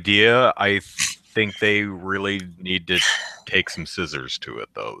right idea. I think they really need to take some scissors to it,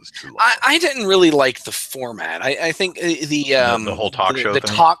 though. It was too long. I didn't really like the format. I think the whole talk show the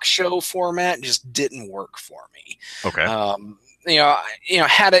thing? talk show format just didn't work for me. Okay.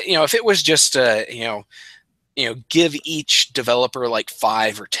 Had it, if it was just give each developer like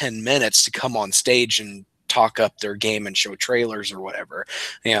 5 or 10 minutes to come on stage and talk up their game and show trailers or whatever,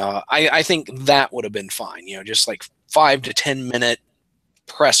 I think that would have been fine. Just like 5 to 10 minute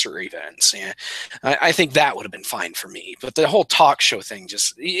presser events. Yeah, I think that would have been fine for me. But the whole talk show thing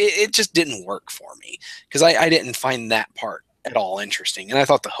just didn't work for me, because I didn't find that part at all interesting, and I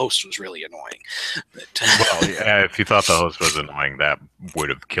thought the host was really annoying. But, well, yeah, if you thought the host was annoying, that would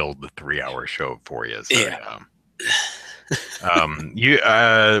have killed the 3-hour show for you. So, yeah.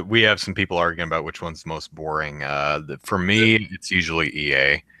 We have some people arguing about which one's most boring. For me, it's usually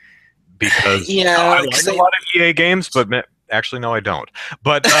EA, because I like a lot of EA games, but actually, no, I don't.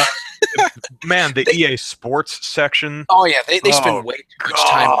 But man, the EA Sports section. Oh yeah, they spend way too much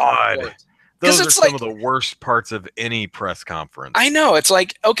time on it. Those are some of the worst parts of any press conference. I know. It's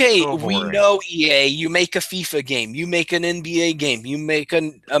like, okay, we know EA. You make a FIFA game. You make an NBA game. You make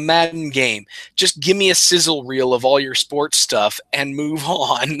a Madden game. Just give me a sizzle reel of all your sports stuff and move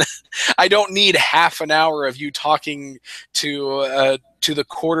on. I don't need half an hour of you talking to the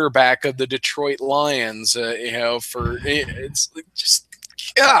quarterback of the Detroit Lions. It's just.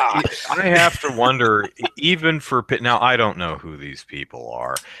 Yeah. I have to wonder, even for now, I don't know who these people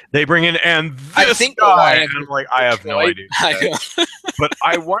are. They bring in this guy, and I'm like, I have no idea. But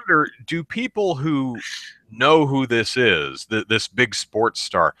I wonder, do people who know who this is, this big sports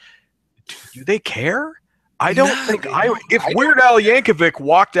star, do they care? I don't think if Weird Al Yankovic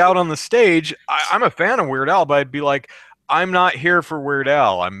walked out on the stage, I'm a fan of Weird Al, but I'd be like, I'm not here for Weird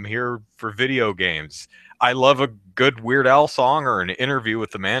Al. I'm here for video games. I love a good Weird Al song or an interview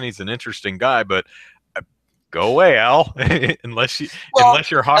with the man. He's an interesting guy, but Go away, Al. unless Well,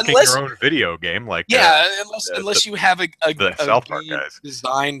 you're hawking your unless own video game, like yeah, the unless you have a South Park game guys.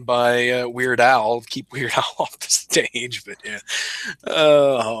 designed by Weird Al, keep Weird Al off the stage. But yeah,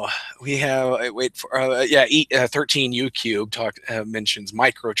 oh, we have wait for 13 U Cube mentions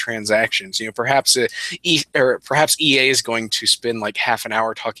microtransactions. You know, perhaps EA is going to spend like half an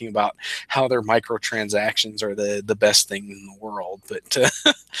hour talking about how their microtransactions are the best thing in the world.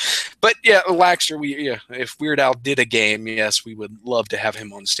 But yeah, Laxter, if Weird Al did a game, yes, we would love to have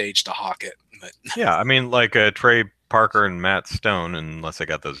him on stage to hawk it. But Yeah, I mean, like Trey Parker and Matt Stone, unless I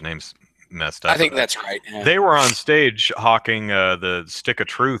got those names messed I up. think that's right. Yeah. They were on stage hawking the Stick of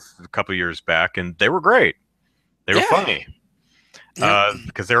Truth a couple years back, and they were great. They were funny.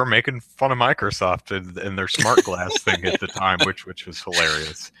 Because they were making fun of Microsoft and their smart glass thing at the time, which was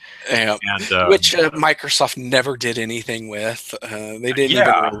hilarious. Yeah. And which Microsoft never did anything with. They didn't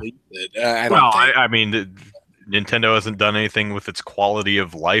even release it. I don't think. I mean, Nintendo hasn't done anything with its quality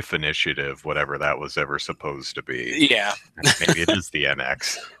of life initiative, whatever that was ever supposed to be. Yeah. Maybe it is the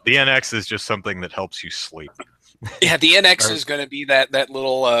NX. The NX is just something that helps you sleep. Yeah, the NX is going to be that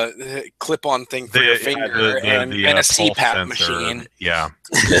little clip-on thing for your finger and a CPAP machine. Yeah.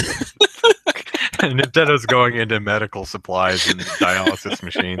 Nintendo's going into medical supplies and dialysis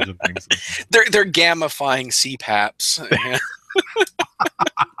machines and things. They're gamifying CPAPs.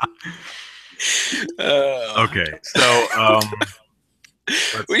 Okay, so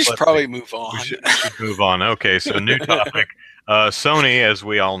we should probably move on. We should move on. Okay, so new topic. Sony, as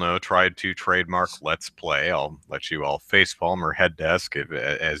we all know, tried to trademark Let's Play. I'll let you all facepalm or head desk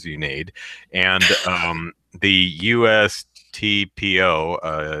as you need. And the USTPO,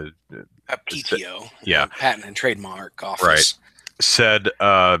 PTO, Patent and Trademark Office, right, said,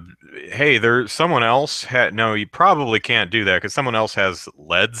 "Hey, there's someone else. No, you probably can't do that because someone else has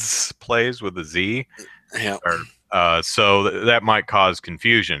Let's Plays with a Z. Yeah. So that might cause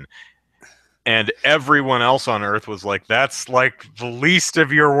confusion." And everyone else on Earth was like, "That's like the least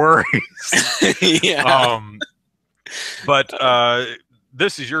of your worries." Yeah. But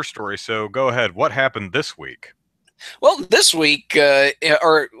this is your story, so go ahead. What happened this week? Well, this week,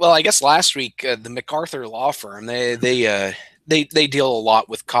 I guess last week, the MacArthur law firm they deal a lot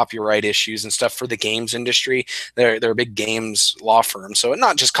with copyright issues and stuff for the games industry. They're a big games law firm, so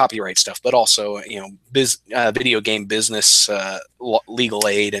not just copyright stuff, but also video game business, legal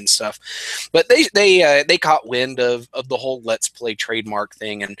aid and stuff. But they caught wind of the whole Let's Play trademark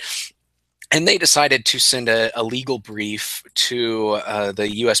thing, and they decided to send a legal brief to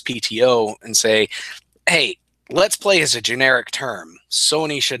the USPTO and say, hey, Let's Play is a generic term.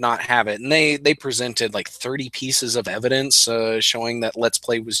 Sony should not have it. And they presented like 30 pieces of evidence showing that Let's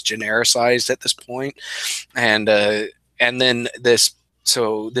Play was genericized at this point. And then this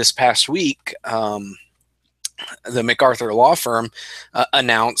past week, the MacArthur law firm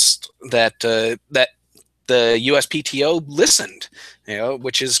announced that the USPTO listened,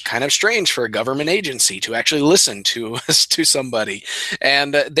 which is kind of strange for a government agency to actually listen to somebody.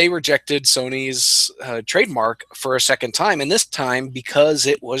 And they rejected Sony's trademark for a second time, and this time because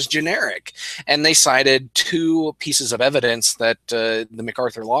it was generic. And they cited two pieces of evidence that the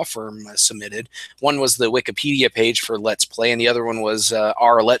MacArthur law firm submitted. One was the Wikipedia page for Let's Play, and the other one was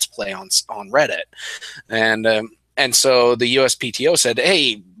our Let's Play on Reddit. And so the USPTO said,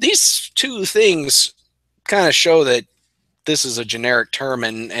 hey, these two things kind of show that this is a generic term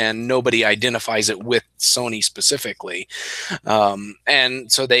and nobody identifies it with Sony specifically.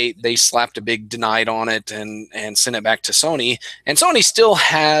 And so they slapped a big denied on it and sent it back to Sony. And Sony still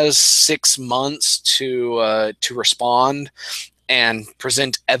has 6 months to respond and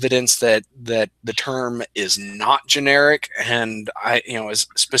present evidence that the term is not generic and is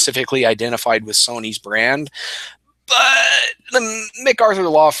specifically identified with Sony's brand. But the MacArthur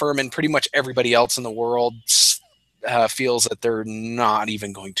law firm and pretty much everybody else in the world feels that they're not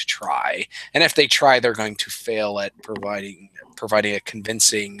even going to try. And if they try, they're going to fail at providing a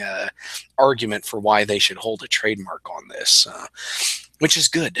convincing argument for why they should hold a trademark on this, which is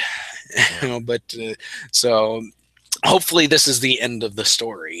good. So hopefully this is the end of the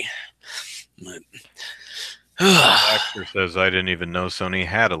story. But, Baxter says, I didn't even know Sony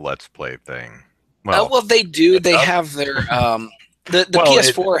had a Let's Play thing. Well, they do. They have their the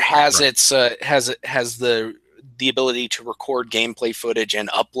PS4 has its has the ability to record gameplay footage and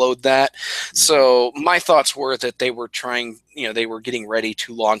upload that. So my thoughts were that they were trying, they were getting ready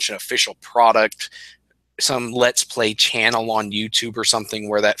to launch an official product some Let's Play channel on YouTube or something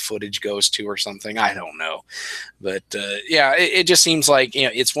where that footage goes to or something. I don't know. But yeah, it just seems like, you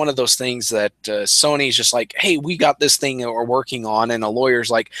know, it's one of those things that Sony's just like, hey, we got this thing that we're working on, and a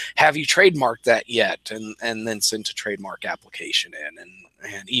lawyer's like, have you trademarked that yet? And then sent a trademark application in,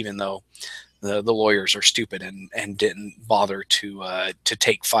 and even though the lawyers are stupid and didn't bother to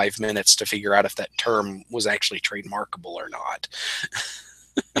take 5 minutes to figure out if that term was actually trademarkable or not.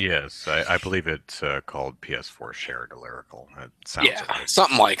 Yes, I believe it's called PS4 shared lyrical. It sounds Yeah,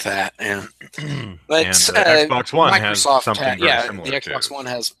 something like that. Yeah. and But Xbox One has Microsoft, something very yeah, similar the too. Xbox One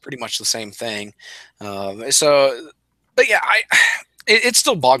has pretty much the same thing. But yeah, it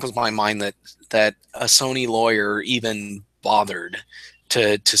still boggles my mind that a Sony lawyer even bothered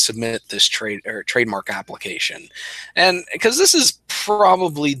to submit this trademark application, and because this is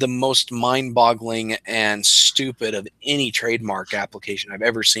probably the most mind-boggling and stupid of any trademark application I've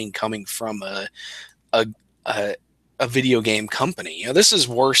ever seen coming from a, a a video game company. You know, this is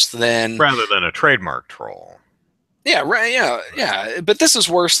worse than Rather than a trademark troll. yeah, right, yeah. But this is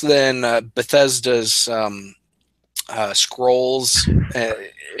worse than Bethesda's Scrolls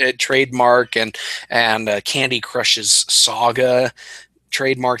trademark and Candy Crush's Saga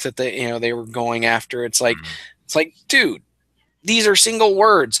trademark that they were going after. It's like dude, these are single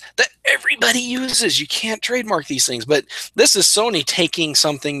words that everybody uses. You can't trademark these things. But this is Sony taking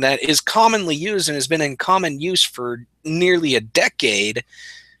something that is commonly used and has been in common use for nearly a decade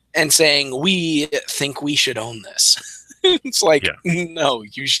and saying, we think we should own this. It's like, no,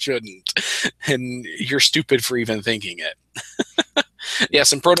 you shouldn't. And you're stupid for even thinking it.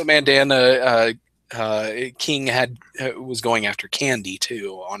 Yes, and Proto Mandana King was going after Candy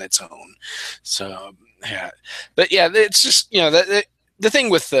too on its own. So yeah, but yeah, it's just, you know, the thing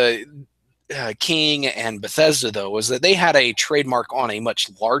with the King and Bethesda though was that they had a trademark on a much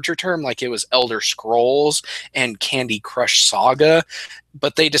larger term, like it was Elder Scrolls and Candy Crush Saga,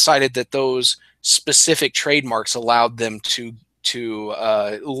 but they decided that those specific trademarks allowed them to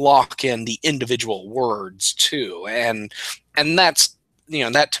lock in the individual words too, and that's, you know,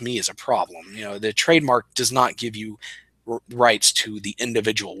 that to me is a problem. You know, the trademark does not give you rights to the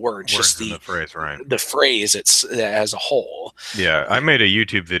individual words just the phrase, right? The phrase it's as a whole. Yeah, I made a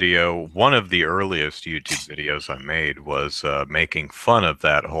YouTube video. One of the earliest YouTube videos I made was making fun of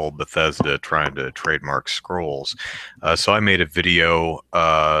that whole Bethesda trying to trademark scrolls. So I made a video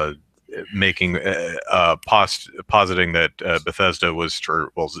making positing that Bethesda was,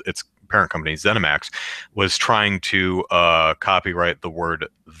 well, its parent company ZeniMax was trying to copyright the word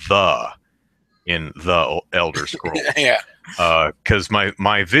 "the" in the Elder Scrolls. Yeah. Because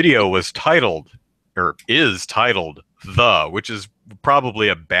my video was titled, or is titled, "The," which is probably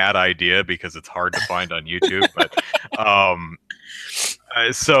a bad idea because it's hard to find on YouTube. But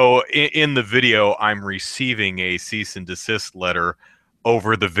so in the video, I'm receiving a cease and desist letter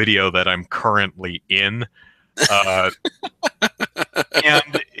over the video that I'm currently in.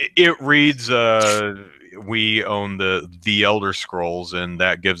 And it reads, we own the Elder Scrolls, and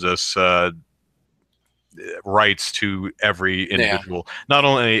that gives us rights to every individual, not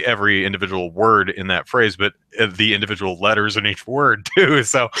only every individual word in that phrase, but the individual letters in each word too.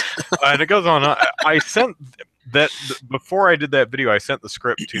 So, and it goes on. I sent that before I did that video. I sent the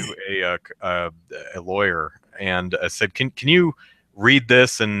script to a lawyer and I said, "Can you read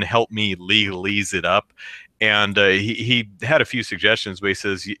this and help me legalese it up?" And he had a few suggestions, but he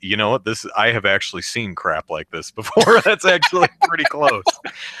says, "You know what? I have actually seen crap like this before. That's actually pretty close."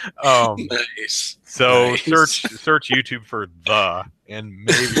 Nice. So nice. search YouTube for "the," and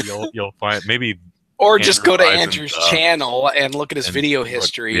maybe you'll find, maybe, or just go to Andrew's channel and look at his video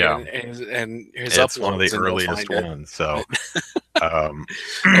history and his uploads. It's one of the earliest ones. So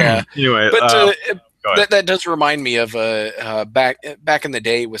yeah. Anyway, but that does remind me of back in the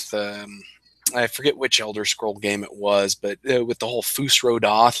day with I forget which Elder Scroll game it was, but with the whole Fus Ro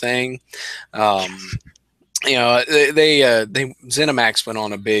Dah thing, you know, they ZeniMax went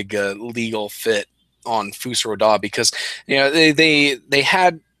on a big legal fit on Fus Ro Dah because, you know, they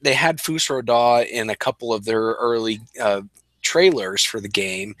had Fus Ro Dah in a couple of their early trailers for the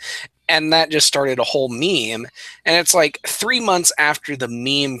game, and that just started a whole meme. And it's like 3 months after the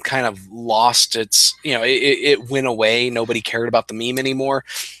meme kind of lost its, you know, it went away. Nobody cared about the meme anymore.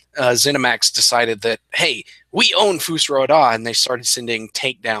 ZeniMax decided that, hey, we own Fus Ro Dah, and they started sending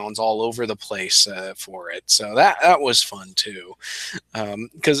takedowns all over the place for it. So that was fun too,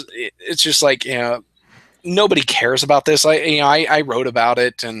 because it's just like, you know, nobody cares about this. I wrote about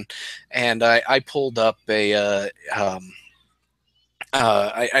it, and I pulled up a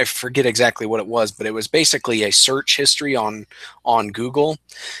I forget exactly what it was, but it was basically a search history on Google.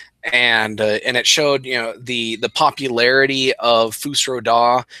 and it showed the popularity of Fusro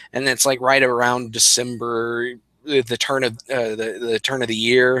Da, and it's like right around December, the turn of the turn of the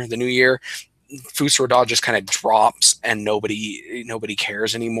year, the new year. Fusro Da just kind of drops, and nobody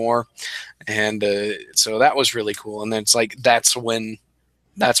cares anymore, and so that was really cool. And then it's like that's when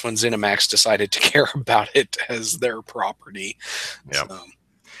ZeniMax decided to care about it as their property. Yeah. So.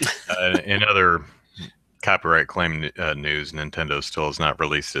 In other copyright claim news, Nintendo still has not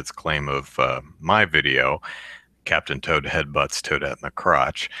released its claim of my video, Captain Toad headbutts Toadette in the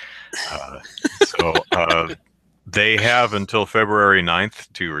crotch. So they have until February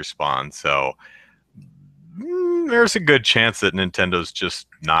 9th to respond. So there's a good chance that Nintendo's just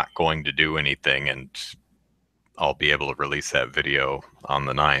not going to do anything, and I'll be able to release that video on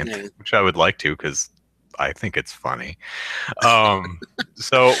the 9th, which I would like to because I think it's funny.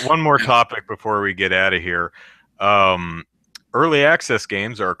 So one more topic before we get out of here. Early access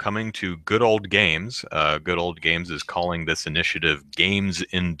games are coming to Good Old Games. Good Old Games is calling this initiative Games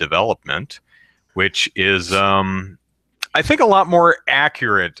in Development, which is, I think, a lot more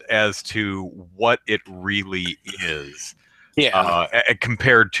accurate as to what it really is. Yeah.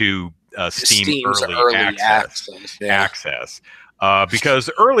 Compared to Steam Steam's early access. Because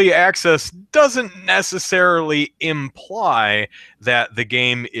early access doesn't necessarily imply that the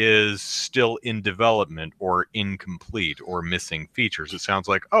game is still in development or incomplete or missing features. It sounds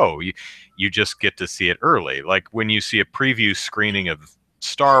like, oh, you just get to see it early. Like when you see a preview screening of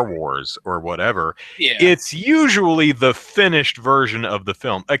Star Wars or whatever, it's usually the finished version of the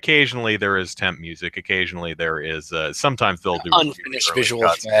film. Occasionally there is temp music. Occasionally there is, sometimes they'll do unfinished visual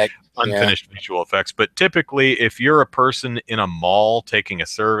effects. Unfinished visual effects. But typically, if you're a person in a mall taking a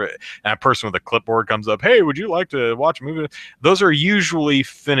survey, and a person with a clipboard comes up, hey, would you like to watch a movie? Those are usually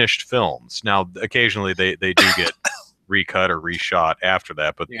finished films. Now, occasionally they do get recut or reshot after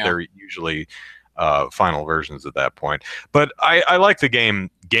that, but they're usually final versions at that point. But I like the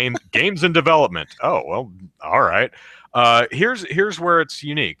games in development. Oh, well, all right. Here's where it's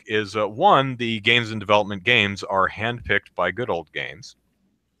unique is one, the games in development games are handpicked by Good Old Games,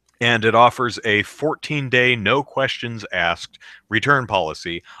 and it offers a 14-day no questions asked return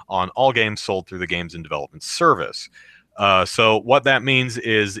policy on all games sold through the games in development service. So what that means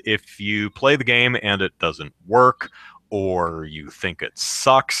is if you play the game and it doesn't work, or you think it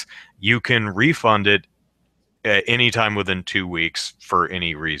sucks, you can refund it anytime within 2 weeks for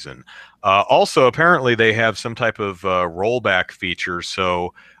any reason. Also, apparently they have some type of rollback feature,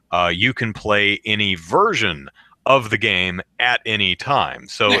 so you can play any version of the game at any time.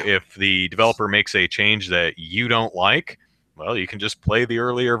 So if the developer makes a change that you don't like, well, you can just play the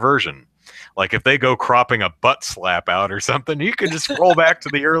earlier version. Like if they go cropping a butt slap out or something, you can just roll back to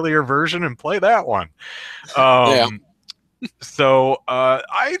the earlier version and play that one. So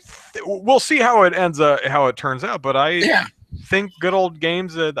we'll see how it how it turns out. But I think Good Old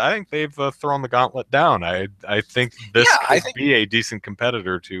Games. I think they've thrown the gauntlet down. I think this could be a decent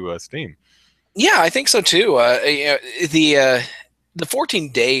competitor to Steam. Yeah, I think so too. The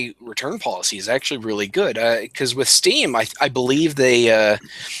 14-day return policy is actually really good because with Steam, I believe they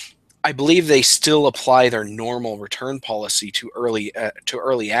still apply their normal return policy to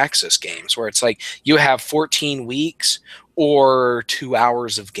early access games, where it's like you have 14 weeks or 2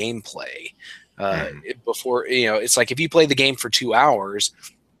 hours of gameplay before. It's like if you play the game for 2 hours,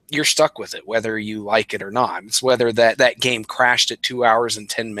 you're stuck with it whether you like it or not. It's whether that game crashed at 2 hours and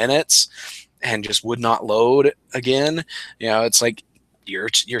 10 minutes and just would not load again. It's like you're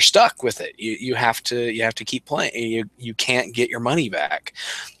stuck with it. You have to keep playing. You can't get your money back.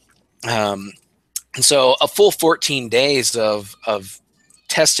 And so a full 14 days of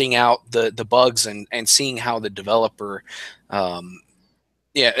testing out the bugs and seeing how the developer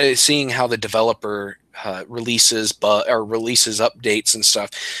releases updates and stuff.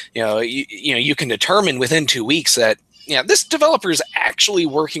 You can determine within 2 weeks that this developer is actually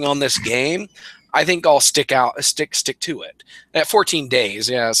working on this game. I think I'll stick to it. At 14 days,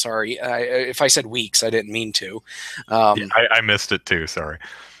 sorry. If I said weeks, I didn't mean to. I missed it too. Sorry.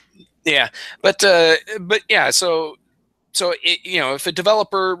 Yeah, but yeah. So if a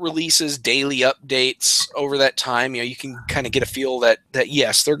developer releases daily updates over that time, you can kind of get a feel that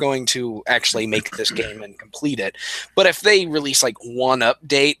yes, they're going to actually make this game and complete it. But if they release like one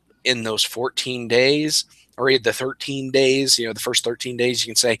update in those 14 days or the 13 days, the first 13 days, you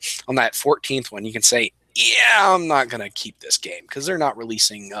can say on that 14th one, you can say, yeah, I'm not going to keep this game because they're not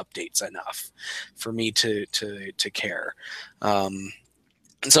releasing updates enough for me to care.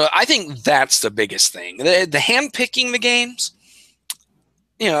 So I think that's the biggest thing. The hand picking the games,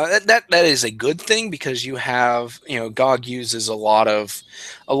 that is a good thing, because you have, GOG uses a lot of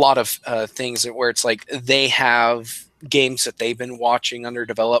things where it's like they have games that they've been watching under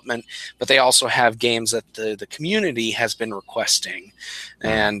development, but they also have games that the community has been requesting,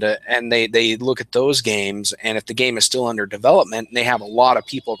 and they look at those games, and if the game is still under development and they have a lot of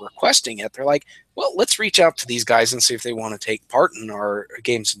people requesting it, they're like, well, let's reach out to these guys and see if they want to take part in our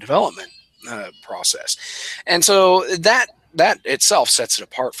games development process. And so that itself sets it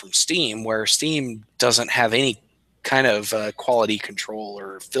apart from Steam, where Steam doesn't have any kind of quality control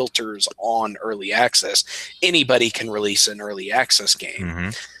or filters on early access. Anybody can release an early access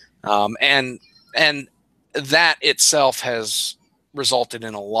game, and that itself has resulted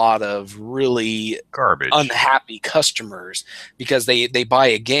in a lot of really Garbage. unhappy customers, because they buy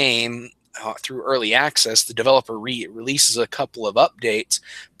a game through early access, the developer releases a couple of updates,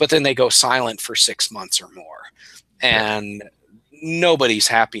 but then they go silent for 6 months or more, and nobody's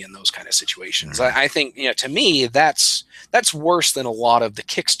happy in those kind of situations. I think, to me, that's worse than a lot of the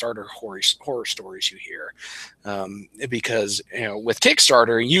Kickstarter horror stories you hear, because with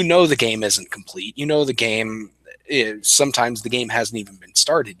Kickstarter, the game isn't complete. The game sometimes the game hasn't even been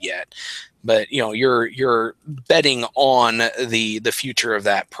started yet, but you're betting on the future of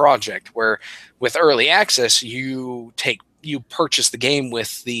that project. Where with early access, you purchase the game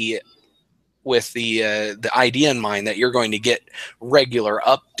with the idea in mind that you're going to get regular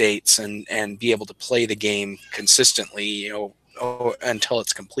updates and be able to play the game consistently, until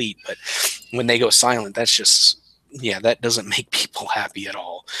it's complete. But when they go silent, that's just, that doesn't make people happy at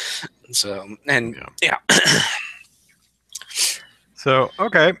all. So, and So,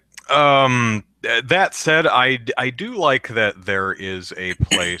 okay. That said, I do like that there is a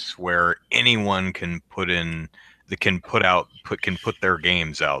place where anyone can put their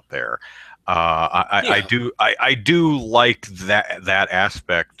games out there. I do like that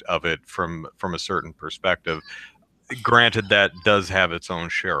aspect of it from a certain perspective. Granted, that does have its own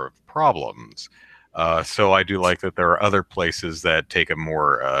share of problems. So I do like that there are other places that take a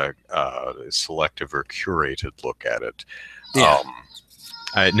more selective or curated look at it.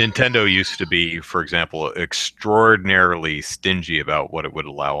 Nintendo used to be, for example, extraordinarily stingy about what it would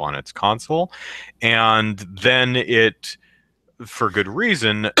allow on its console, and then it, for good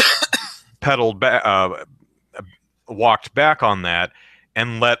reason, walked back on that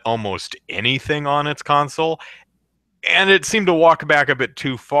and let almost anything on its console. And it seemed to walk back a bit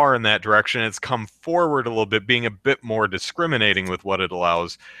too far in that direction. It's come forward a little bit, being a bit more discriminating with what it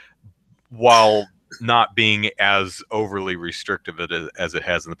allows, while not being as overly restrictive as it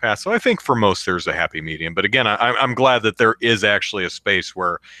has in the past. So I think for most there's a happy medium. But again, I'm glad that there is actually a space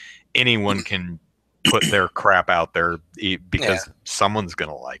where anyone can put their crap out there because someone's going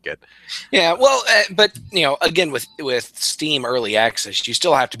to like it. Yeah, well, but again, with Steam early access, you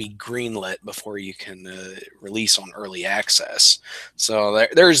still have to be greenlit before you can release on early access. So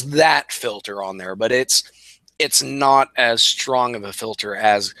there's that filter on there, but it's not as strong of a filter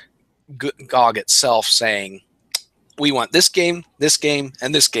as GOG itself saying, we want this game,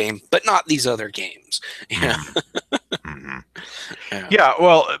 and this game, but not these other games. Yeah,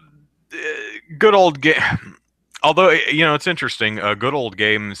 well, good old game. Although, it's interesting, Good Old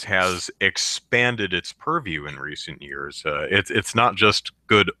Games has expanded its purview in recent years. It's not just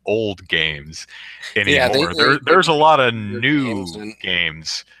good old games anymore. There's a lot of new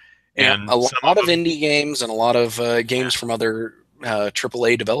games. And a lot of indie games and a lot of games from other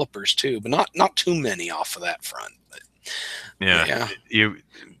AAA developers too, but not too many off of that front.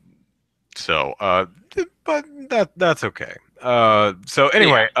 But, but that's okay. So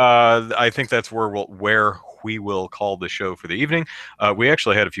anyway, I think that's where we will call the show for the evening. We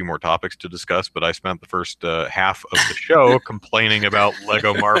actually had a few more topics to discuss, but I spent the first half of the show complaining about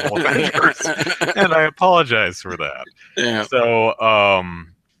Lego Marvel Avengers, and I apologize for that. Yeah. So,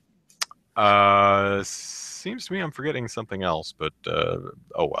 seems to me I'm forgetting something else, but oh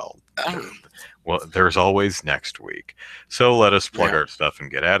well. Well, there's always next week. So let us plug our stuff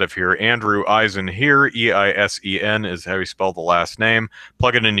and get out of here. Andrew Eisen here. Eisen is how you spell the last name.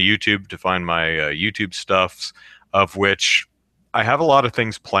 Plug it into YouTube to find my YouTube stuffs, of which I have a lot of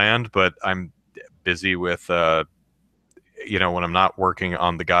things planned, but I'm busy with, when I'm not working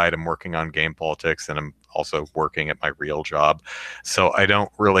on the guide, I'm working on Game Politics, and I'm also working at my real job. So I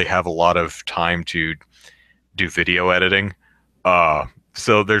don't really have a lot of time to do video editing.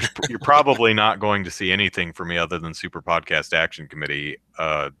 So you're probably not going to see anything from me other than Super Podcast Action Committee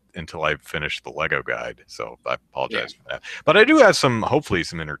until I've finished the Lego guide. So I apologize for that. But I do have hopefully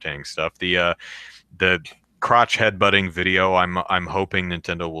some entertaining stuff. The crotch headbutting video. I'm hoping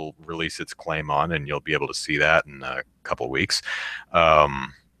Nintendo will release its claim on, and you'll be able to see that in a couple weeks.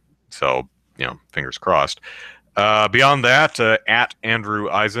 So fingers crossed. Beyond that, at Andrew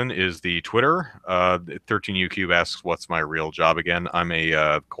Eisen is the Twitter. 13UCube asks, "What's my real job again?" I'm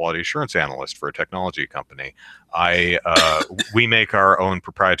a quality assurance analyst for a technology company. We make our own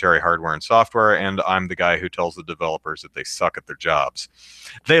proprietary hardware and software, and I'm the guy who tells the developers that they suck at their jobs.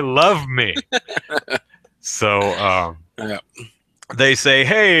 They love me. So they say,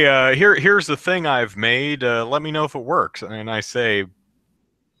 "Hey, here's the thing I've made. Let me know if it works." And I say,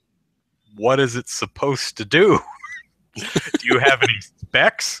 "What is it supposed to do? Do you have any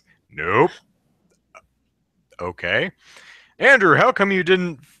specs?" "Nope." "Okay. Andrew, how come you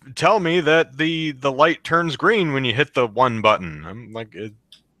didn't tell me that the light turns green when you hit the one button?" I'm like,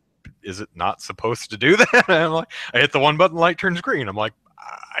 "Is it not supposed to do that?" I'm like, "I hit the one button, light turns green." I'm like,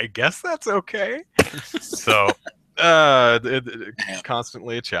 "I guess that's okay." So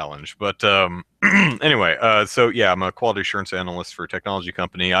constantly a challenge. But anyway, so yeah, I'm a quality assurance analyst for a technology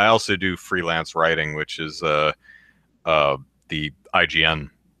company. I also do freelance writing, which is the IGN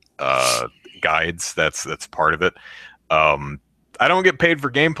guides. That's part of it. I don't get paid for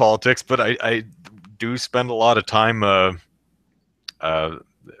game politics, but I do spend a lot of time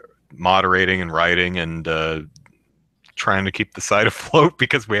moderating and writing and trying to keep the site afloat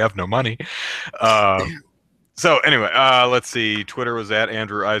because we have no money. So anyway, let's see. Twitter was at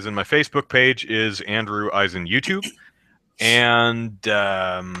Andrew Eisen. My Facebook page is Andrew Eisen YouTube. And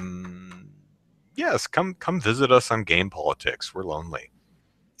yes, come visit us on Game Politics. We're lonely.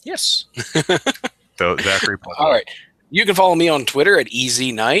 Yes. So Zachary. All right. You can follow me on Twitter at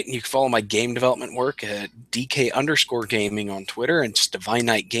Easy Night. You can follow my game development work at DK_gaming on Twitter, and it's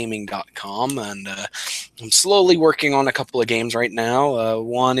divineknightgaming.com. And I'm slowly working on a couple of games right now.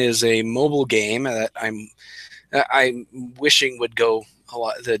 One is a mobile game that I'm wishing would go a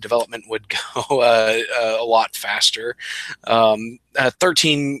lot. The development would go a lot faster.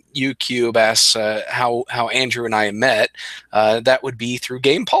 13UCube asks how Andrew and I met. That would be through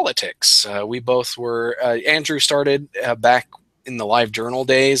Game Politics. We both were. Andrew started back in the live journal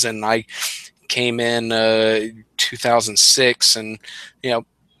days, and I came in 2006, and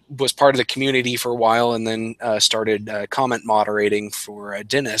was part of the community for a while, and then started comment moderating for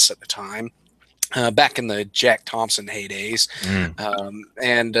Dennis at the time. Back in the Jack Thompson heydays,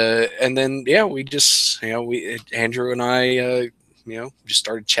 and then we just Andrew and I just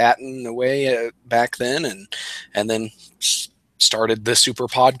started chatting away back then, and then started the Super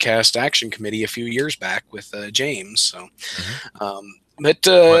Podcast Action Committee a few years back with James. So,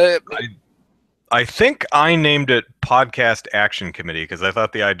 I think I named it Podcast Action Committee because I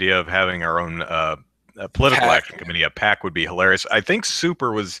thought the idea of having our own political action committee, a PAC, would be hilarious. I think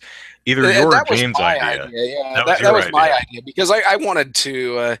Super was either your or James' idea. Yeah, that was my idea because I wanted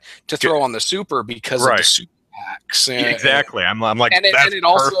to throw on the Super because of the Super PACs. Exactly. I'm like, and that's it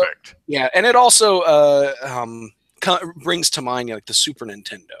also, perfect. Yeah, and it also brings to mind like the Super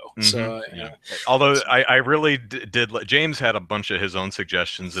Nintendo. So, although I really did. James had a bunch of his own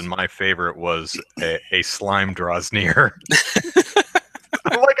suggestions, and my favorite was a slime draws near.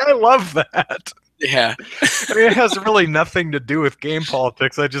 I'm like, I love that. Yeah. I mean, it has really nothing to do with game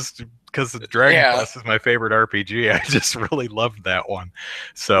politics. I just, because Dragon Quest is my favorite RPG, I just really loved that one.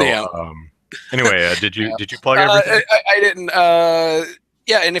 So, anyway, did you plug everything? I didn't.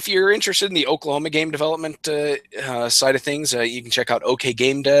 And if you're interested in the Oklahoma game development side of things, you can check out OK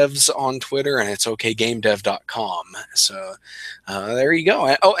Game Devs on Twitter, and it's okgamedev.com. So there you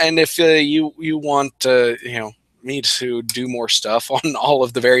go. Oh, and if you want me to do more stuff on all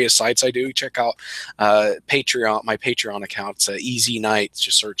of the various sites I do, check out Patreon. My Patreon account. It's Easy Nights.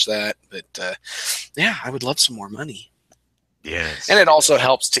 Just search that. But I would love some more money. Yes. And it also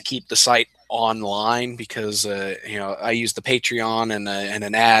helps to keep the site online because I use the Patreon and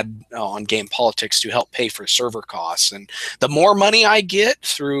an ad on Game Politics to help pay for server costs. And the more money I get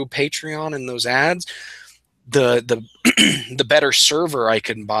through Patreon and those ads, the the better server I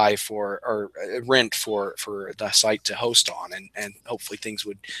can buy for or rent for the site to host on, and hopefully things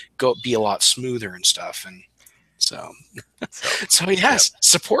would be a lot smoother and stuff. And so yes,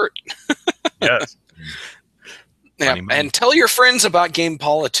 support. Yes. Yeah, and tell your friends about Game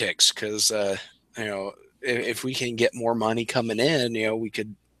Politics because if we can get more money coming in, we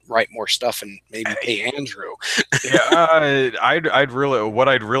could write more stuff and maybe pay Andrew. I'd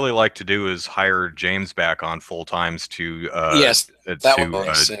really like to do is hire James back on full times to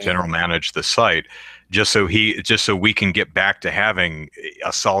general manage the site, just so we can get back to having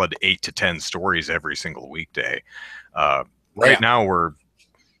a solid 8 to 10 stories every single weekday. Right now we're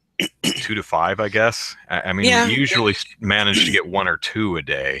 2 to 5, I guess. I mean, Yeah. we usually manage to get 1 or 2 a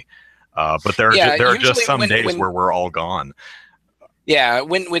day, but there are just Usually some days where we're all gone. Yeah,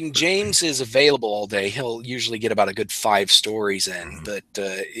 when James is available all day, he'll usually get about a good 5 stories in. But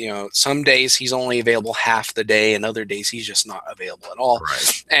some days he's only available half the day, and other days he's just not available at all.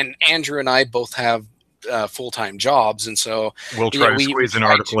 Right. And Andrew and I both have full-time jobs, and so we'll try to squeeze an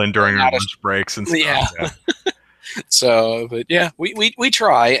article in during our lunch breaks and stuff. Yeah. So, but yeah, we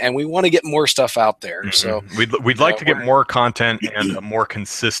try, and we want to get more stuff out there. So we'd like to get more content and a more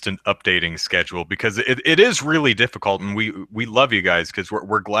consistent updating schedule, because it is really difficult, and we love you guys, because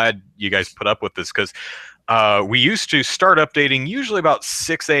we're glad you guys put up with this, because we used to start updating usually about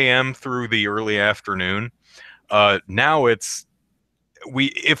 6 a.m. through the early afternoon. Now it's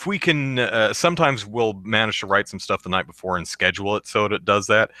if we can, sometimes we'll manage to write some stuff the night before and schedule it so it does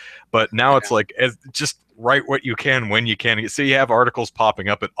that. But now it's like, just write what you can when you can. So you have articles popping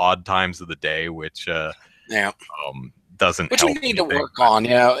up at odd times of the day, which doesn't help. We need to work on.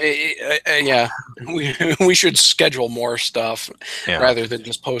 We should schedule more stuff rather than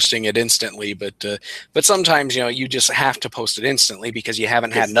just posting it instantly. But sometimes you just have to post it instantly because you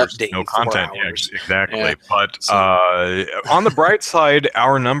haven't had an update. No in 4 content. hours. Yeah, exactly. Yeah. But on the bright side,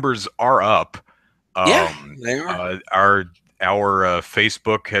 our numbers are up. They are. Our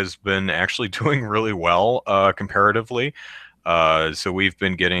Facebook has been actually doing really well comparatively. So we've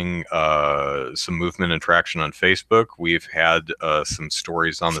been getting some movement and traction on Facebook. We've had some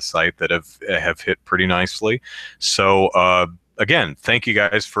stories on the site that have hit pretty nicely. So again, thank you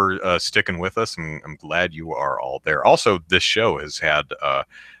guys for sticking with us. I'm glad you are all there. Also, this show has had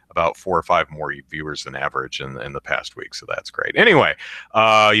about 4 or 5 more viewers than average in the past week, so that's great. Anyway,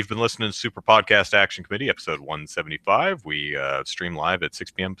 you've been listening to Super Podcast Action Committee, episode 175. We stream live at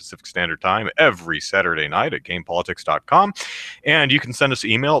 6 p.m. Pacific Standard Time every Saturday night at GamePolitics.com, and you can send us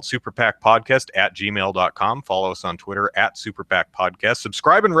an email at superpackpodcast@gmail.com. Follow us on Twitter at superpackpodcast.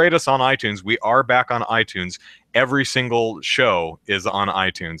 Subscribe and rate us on iTunes. We are back on iTunes. Every single show is on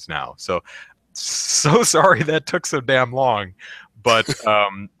iTunes now. So sorry that took so damn long. But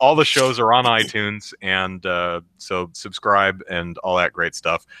all the shows are on iTunes, and so subscribe and all that great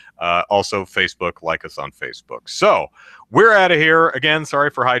stuff. Also, Facebook, like us on Facebook. So we're out of here. Again,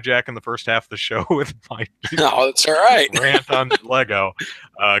 sorry for hijacking the first half of the show with my no, that's all right. Rant on Lego.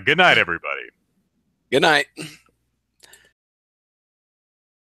 Good night, everybody. Good night.